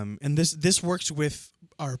 and this works with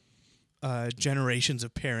our generations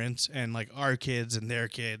of parents and like our kids and their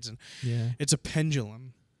kids, and Yeah. it's a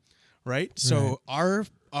pendulum, right? So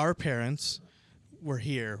our parents were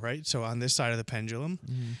here, right? So on this side of the pendulum,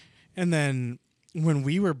 and then when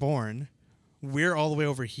we were born, we're all the way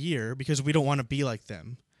over here because we don't want to be like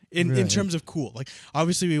them. In Right. terms of cool, like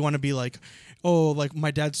obviously we want to be like, oh, like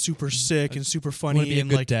my dad's super sick and super funny be a and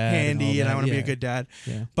good like dad and handy, all and I that, want to be a yeah. good dad.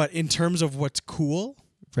 Yeah. But in terms of what's cool,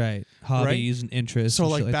 Right. Hobbies and interests.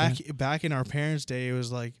 so and like shit back in our parents' day, it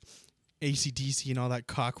was like AC/DC and all that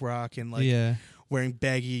cock rock and like yeah. wearing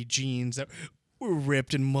baggy jeans that were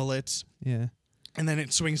ripped and mullets. Yeah. And then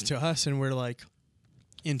it swings to us, and we're like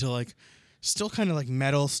into like still kind of like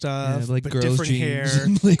metal stuff, like but girls' different hair,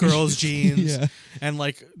 jeans. Like- girls' jeans, Yeah. and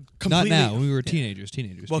like Not completely. now. We were teenagers.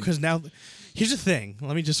 Well, because now, here's the thing.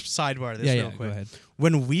 Let me just sidebar this real Go quick. ahead.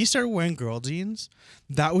 When we started wearing girl jeans,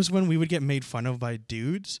 that was when we would get made fun of by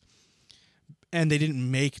dudes, and they didn't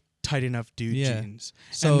make tight enough dude jeans.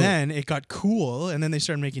 So- and then it got cool, and then they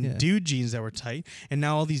started making Yeah. dude jeans that were tight, and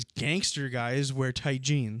now all these gangster guys wear tight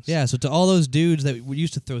jeans. Yeah, so to all those dudes that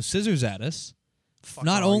used to throw scissors at us, Fuck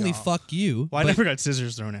not all only y'all. fuck you. Well, I but- never got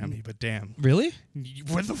scissors thrown at me, but damn. Really?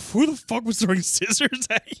 Who the fuck was throwing scissors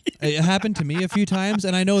at you? It happened to me a few times,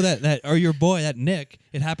 and I know that or your boy, that Nick,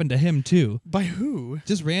 it happened to him too. By who?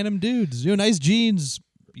 Just random dudes. Nice jeans.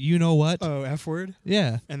 You know what? Oh, F word?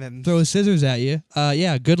 Yeah. And then Throw scissors at you.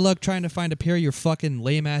 Yeah, good luck trying to find a pair of your fucking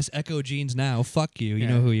lame-ass Echo jeans now. Fuck you. You Yeah.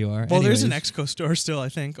 know who you are. Well, there's an Anyways. Exco store still, I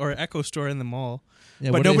think, or Echo store in the mall.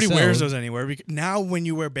 Yeah, but what do they nobody wears sell? those anywhere. Now, when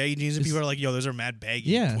you wear baggy jeans, and It's- people are like, yo, those are mad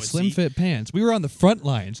baggy. Yeah, pussy. slim fit pants. We were on the front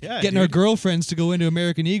lines, Yeah, getting our dude. girlfriends to go into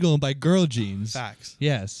American Eagle and buy girl jeans. Facts.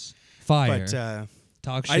 Yes. Fire. But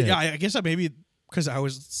Talk shit. I guess I maybe because I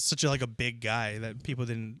was such a big guy that people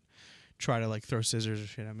didn't try to like throw scissors or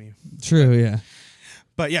shit at me. True, yeah.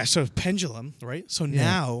 But yeah, so pendulum, right? So Yeah.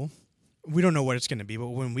 now we don't know what it's going to be, but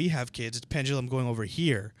when we have kids, it's pendulum going over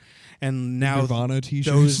here, and now Nirvana t-shirts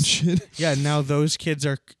those- and shit. yeah, now those kids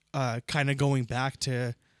are kind of going back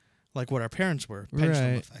to like what our parents were,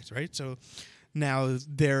 pendulum Right. effect, right? So now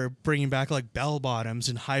they're bringing back like bell bottoms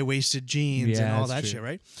and high waisted jeans and Yeah, all that's that true. shit,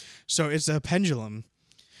 right? So it's a pendulum.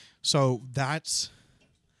 So that's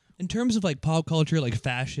In terms of like pop culture, like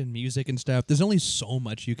fashion, music and stuff, there's only so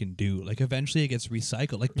much you can do. Like eventually it gets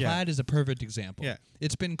recycled. Like Yeah. plaid is a perfect example. Yeah.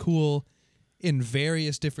 It's been cool in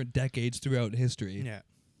various different decades throughout history. yeah,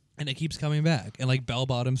 And it keeps coming back. And like bell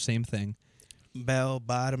bottoms, same thing. bell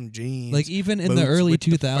bottom jeans. Like even in boots the early with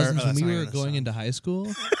the 2000s fur- oh, when that's we not were even a going song. into high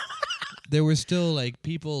school, there were still like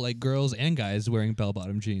people, like girls and guys wearing bell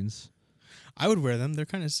bottom jeans. I would wear them. They're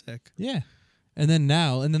kind of sick. Yeah. And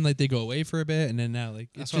then like they go away for a bit, and then now like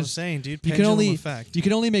That's it's what I'm just saying, dude. you can Pendulum only effect. you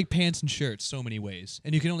can only make pants and shirts so many ways,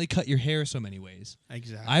 and you can only cut your hair so many ways.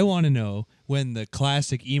 Exactly. I want to know when the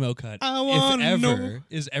classic emo cut, I if wanna ever, know.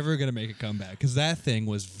 is ever gonna make a comeback, because that thing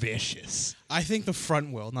was vicious. I think the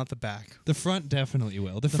front will, not the back. The front definitely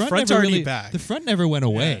will. The front's never already really, back. The front never went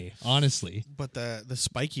away, honestly. But the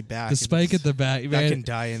spiky back. The spike at the back, that man, can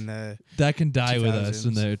die in the. that can die with us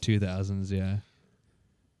in 2000s. the 2000s. Yeah.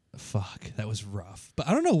 Fuck, that was rough. But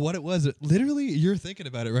I don't know what it was. Literally, you're thinking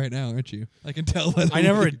about it right now, aren't you? I can tell by the I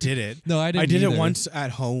never way- did it. No, I didn't. I did it either. once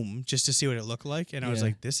at home just to see what it looked like, and I was Yeah.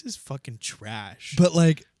 like, "This is fucking trash." But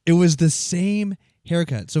like it was the same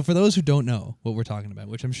haircut. So for those who don't know what we're talking about,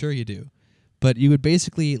 which I'm sure you do, but you would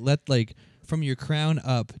basically let like from your crown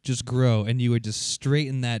up just grow, and you would just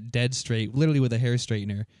straighten that dead straight, literally with a hair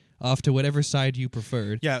straightener, off to whatever side you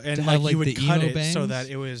preferred. yeah, and to like have, like, you would the cut emo it so bangs. that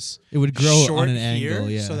it was It would grow short on an here,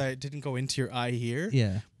 angle, yeah. so that it didn't go into your eye here.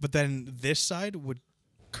 Yeah. But then this side would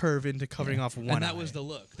curve into covering off one. And that eye. was the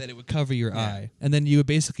look, that it would cover your Yeah. eye. And then you would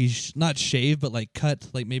basically not shave, but like cut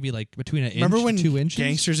like maybe like between an Remember inch when and 2 inches.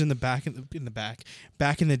 gangsters in the back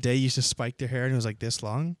back in the day used to spike their hair and it was like this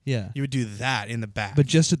long? Yeah. You would do that in the back. But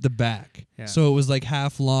just at the back. Yeah. So it was like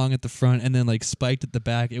half long at the front and then like spiked at the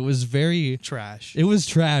back. It was very trash. It was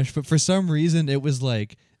trash, but for some reason it was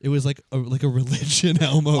like a religion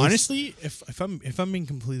almost. Honestly, if I'm being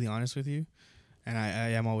completely honest with you, and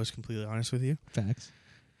I am always completely honest with you, Facts.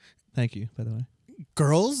 Thank you, by the way.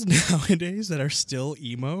 girls nowadays that are still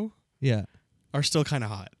emo Yeah. are still kind of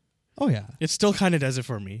hot. Oh yeah. It still kind of does it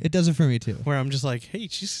for me. It does it for me too. Where I'm just like, hey,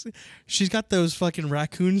 she's got those fucking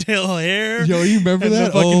raccoon tail hair. Yo, you remember and that?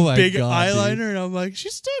 the fucking Oh my big God, dude. eyeliner, and I'm like,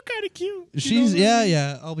 she's still kind of cute. You She's know what I mean?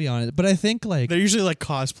 yeah, I'll be honest. But I think like They're usually like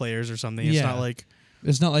cosplayers or something. It's Yeah. not like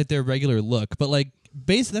it's not like their regular look, but like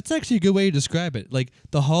that's actually a good way to describe it. Like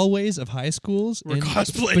the hallways of high schools Were in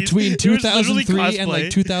cosplays. between It was literally 2003 and cosplay. like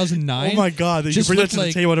 2009. oh my god, that you just bring that looked to the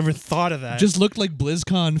like- table. I never thought of that. Just looked like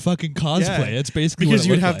BlizzCon fucking cosplay. Yeah. That's basically because what it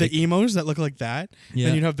you'd looked have like. the emos that look like that, Yeah.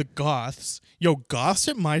 and you'd have the goths. Yo, goths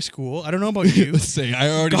at my school. I don't know about you. Say, I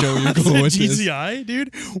already know where you're Goths going at with this. GCI,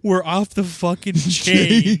 dude, were off the fucking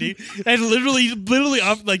chain, dude. And literally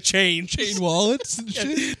off like chain. Chain wallets and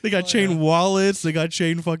shit. They got Oh, chain yeah. wallets. They got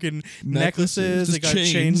chain fucking necklaces. They Just got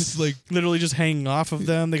chains like. literally just hanging off of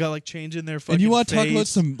them. They got like chains in their fucking And you want to talk about face.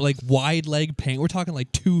 some like wide leg paint? We're talking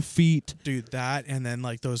like 2 feet. Dude, that and then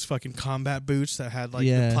like those fucking combat boots that had like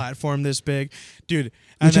Yeah. the platform this big, dude.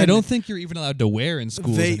 And Which I then don't think you're even allowed to wear in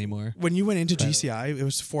schools they- anymore. When you went into But- GCI, it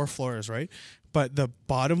was 4 floors, right? But the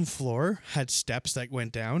bottom floor had steps that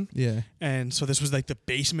went down, Yeah. and so this was like the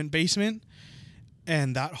basement,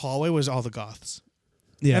 and that hallway was all the goths.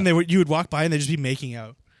 Yeah. And you would walk by and they'd just be making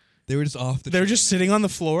out. They were just off the They were train. just sitting on the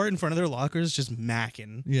floor in front of their lockers, just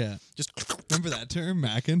macking. Yeah. Just Remember that term,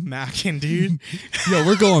 macking? macking, dude. Yo,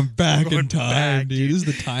 we're going back We're going in time, back, dude. This is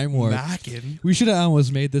the time warp. Macking. We should have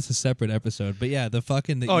almost made this a separate episode. But yeah, the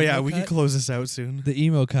Oh, yeah, emo we can cut, close this out soon. the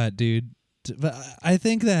emo cut, dude. But I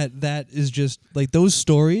think that is just like those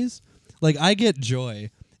stories. Like I get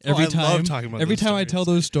joy every I time. love talking about every those time I stories. tell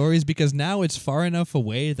those stories because now it's far enough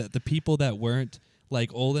away that the people that weren't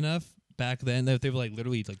like old enough back then, that they were like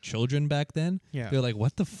literally like children back then. Yeah. They're like,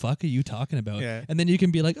 "What the fuck are you talking about?" Yeah. And then you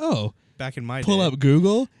can be like, "Oh, Back in my pull day. up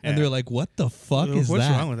Google," and Yeah. they're like, "What the fuck is What's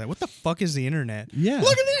that?" wrong with that? What the fuck is the internet? Yeah.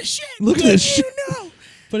 Look at this shit. Look at Didn't this you shit. know?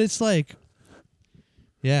 But it's like,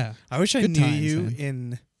 yeah, I wish I Good knew times, you man.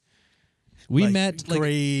 in we like, met like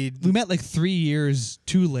grade. we met like 3 years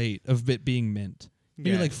too late of it being mint.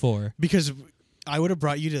 Maybe Yeah. like 4. Because I would have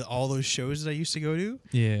brought you to all those shows that I used to go to,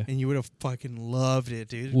 Yeah. and you would have fucking loved it,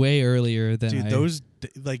 dude. Way earlier than Dude, I. those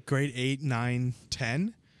like grade 8, 9,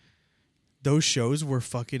 10, those shows were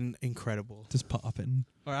fucking incredible. just popping.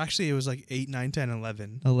 Or actually, it was like 8, 9, 10,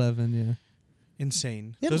 11. 11, yeah.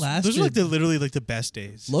 Insane. It Those are like lasted- literally like the best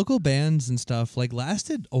days. Local bands and stuff like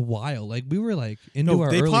lasted a while. Like we were like into our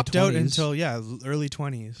they early popped 20s, out until early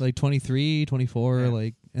 20s. like 23, 24, Yeah.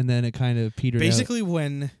 like, and then it kind of petered out. Basically,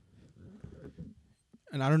 when,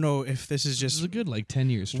 and I don't know if this is This just is a good like 10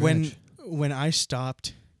 years stretch. when I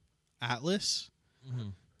stopped Atlas,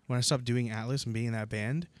 Mhm. when I stopped doing Atlas and being in that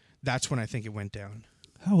band, that's when I think it went down.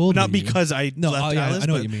 How old? Not were you? because I No, left oh, yeah, Atlas, I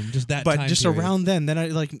know but, what you mean. Just that but time just period. around then I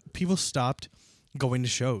like people stopped going to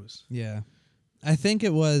shows. Yeah, I think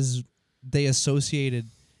it was they associated,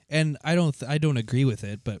 and I don't agree with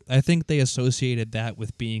it, but I think they associated that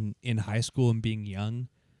with being in high school and being young,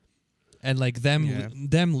 and like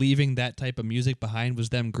them leaving that type of music behind was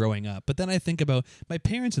them growing up. But then I think about my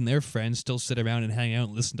parents and their friends still sit around and hang out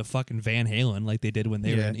and listen to fucking Van Halen like they did when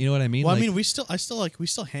they were, in, you know what I mean? Well, like, I mean, we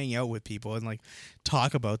still hang out with people and like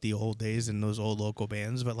talk about the old days and those old local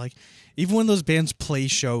bands. But like, even when those bands play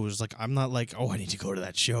shows, like I'm not like, oh, I need to go to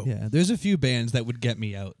that show. yeah, there's a few bands that would get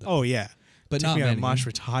me out, though. Oh yeah, but took not me on many. Mosh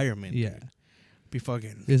Retirement. Yeah, dude. Be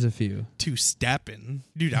fucking there's a few. two-stepping,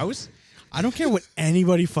 dude. I don't care what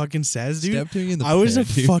anybody fucking says, dude. Step doing in the I was a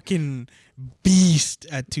band, dude. fucking beast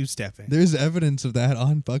at two-stepping. There's evidence of that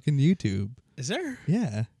on fucking YouTube. Is there?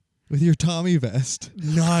 Yeah, with your Tommy vest.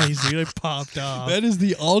 Nice, dude. I popped off. That is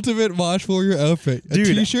the ultimate Mosh Warrior outfit. A Dude.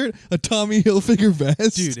 t-shirt, a Tommy Hilfiger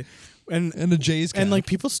vest, Dude. And and a Jay's cap. and like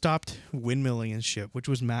people stopped windmilling and shit, which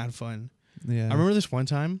was mad fun. yeah. I remember this one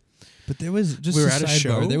time. but there was just we were a at a sidebar.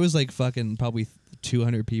 show. There was like fucking probably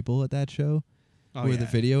 200 people at that show Oh, where yeah. the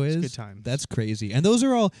video It's is. good times. That's crazy. And those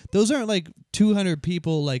aren't like 200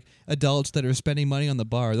 people like adults that are spending money on the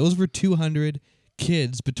bar. Those were 200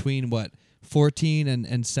 kids between what 14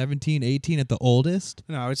 and 17, 18 at the oldest.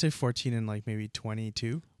 No, I would say 14 and like maybe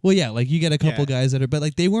 22. Well, yeah, like you get a couple Yeah. guys that are, but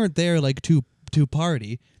like they weren't there like to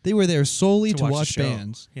party. They were there solely to the watch show.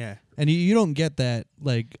 bands. Yeah. And you don't get that.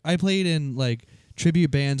 Like I played in like tribute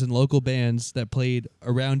bands and local bands that played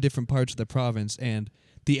around different parts of the province, and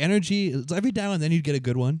the energy every now and then you'd get a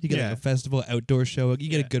good one. You get Yeah. like a festival outdoor show. You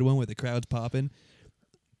get a Yeah. good one where the crowd's popping.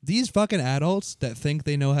 These fucking adults that think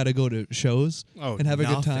they know how to go to shows Oh, and have a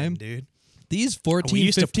good nothing, time. dude. These We 14,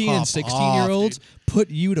 used to 15, and pop 16-year-olds off, put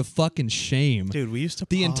you to fucking shame. Dude, we used to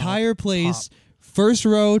The pop, entire place, pop. first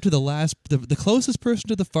row to the last, the closest person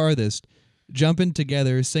to the farthest, jumping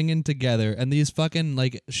together, singing together, and these fucking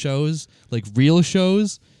like shows, like real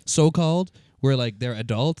shows, so called, where like they're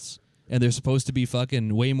adults and they're supposed to be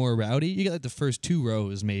fucking way more rowdy. You get like the first 2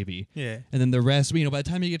 rows maybe, Yeah. and then the rest. You know, by the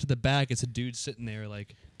time you get to the back, it's a dude sitting there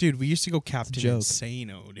like, Dude, we used to go Captain joke.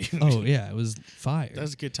 Insano, dude. oh yeah, it was fire. That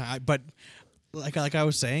was a good time. But like I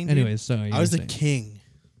was saying, dude, Anyways, so I was the king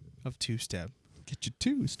of two-step. get your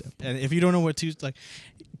 2-step. And if you don't know what like,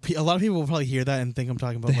 a lot of people will probably hear that and think I'm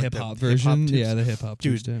talking about The like hip hop hip-hop version, two-step. yeah, the hip hop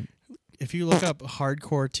Dude, 2-step. If you look up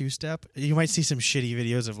hardcore two-step, you might see some shitty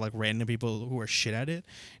videos of like random people who are shit at it.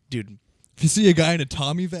 Dude, If you see a guy in a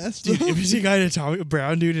Tommy vest, if you see a guy in a Tommy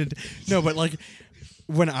Brown dude, and no, but like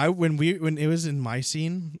when it was in my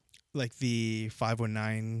scene, like the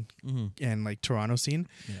 519 Mhm. and like Toronto scene,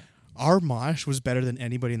 Yeah. our mosh was better than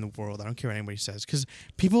anybody in the world. I don't care what anybody says, because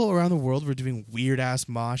people around the world were doing weird ass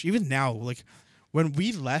mosh. Even now, like when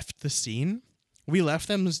we left the scene, we left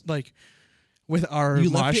them like with our You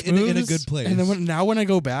mosh left it in a moves, good place. And then now when I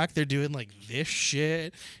go back, they're doing like this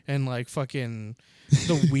shit and like fucking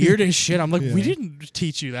the weirdest shit. I'm like, Yeah. we didn't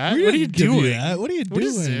teach you that. We What are you didn't give you doing? that. What are you What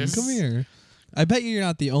is doing? this? Come here. I bet you're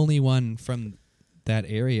not the only one from that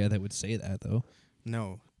area that would say that, though.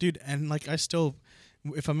 No, dude, and like I still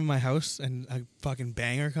if I'm in my house and a fucking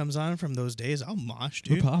banger comes on from those days, I'll mosh,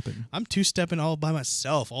 dude. We're popping. I'm two-stepping all by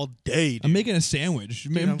myself all day, dude. I'm making a sandwich.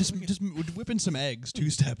 Dude, I'm just whipping some eggs,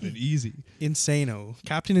 two-stepping, easy. Insano.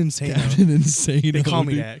 Captain Insano. Captain Insano. They call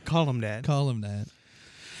me dude. that. Call him that. Call him that.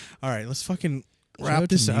 All right, let's fucking Shout wrap out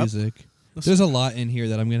to this up. music. There's a lot in here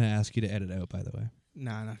that I'm going to ask you to edit out, by the way.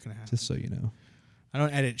 Nah, not going to happen. Just so you know. I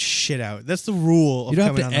don't edit shit out. That's the rule of You don't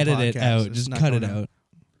have coming to on the edit it podcast. out. It's Just not cut it going out.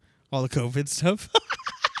 All the COVID stuff.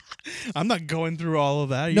 I'm not going through all of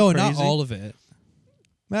that. Are you No, crazy? not all of it.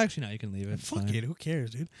 Well, actually, no, you can leave it. It's Fuck fine. it. Who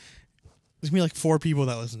cares, dude? There's going to be like 4 people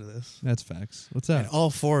that listen to this. That's facts. What's up? And all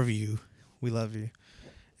 4 of you, we love you.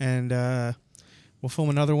 And we'll film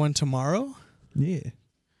another one tomorrow. Yeah.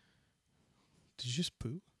 Did you just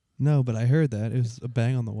poo? No, but I heard that. It was a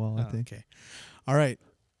bang on the wall, I think. Okay. All right.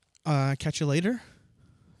 Catch you later.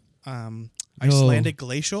 Icelandic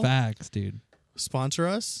Glacial. Facts, dude. Sponsor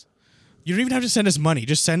us. You don't even have to send us money.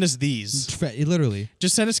 Just send us these. Literally.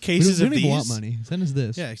 Just send us We cases don't of even these. want money. Send us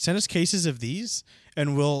this. Yeah, send us cases of these,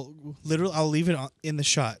 and I'll leave it in the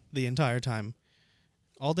shot the entire time,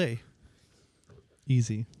 all day.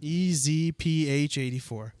 Easy. Easy pH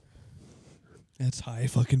 84. That's high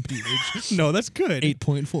fucking pH. No, that's good.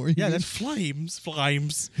 8.4. Yeah, that's flimes.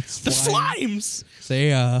 Flimes. It's The flimes.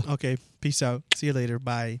 Say Okay, peace out. See you later.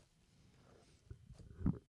 Bye.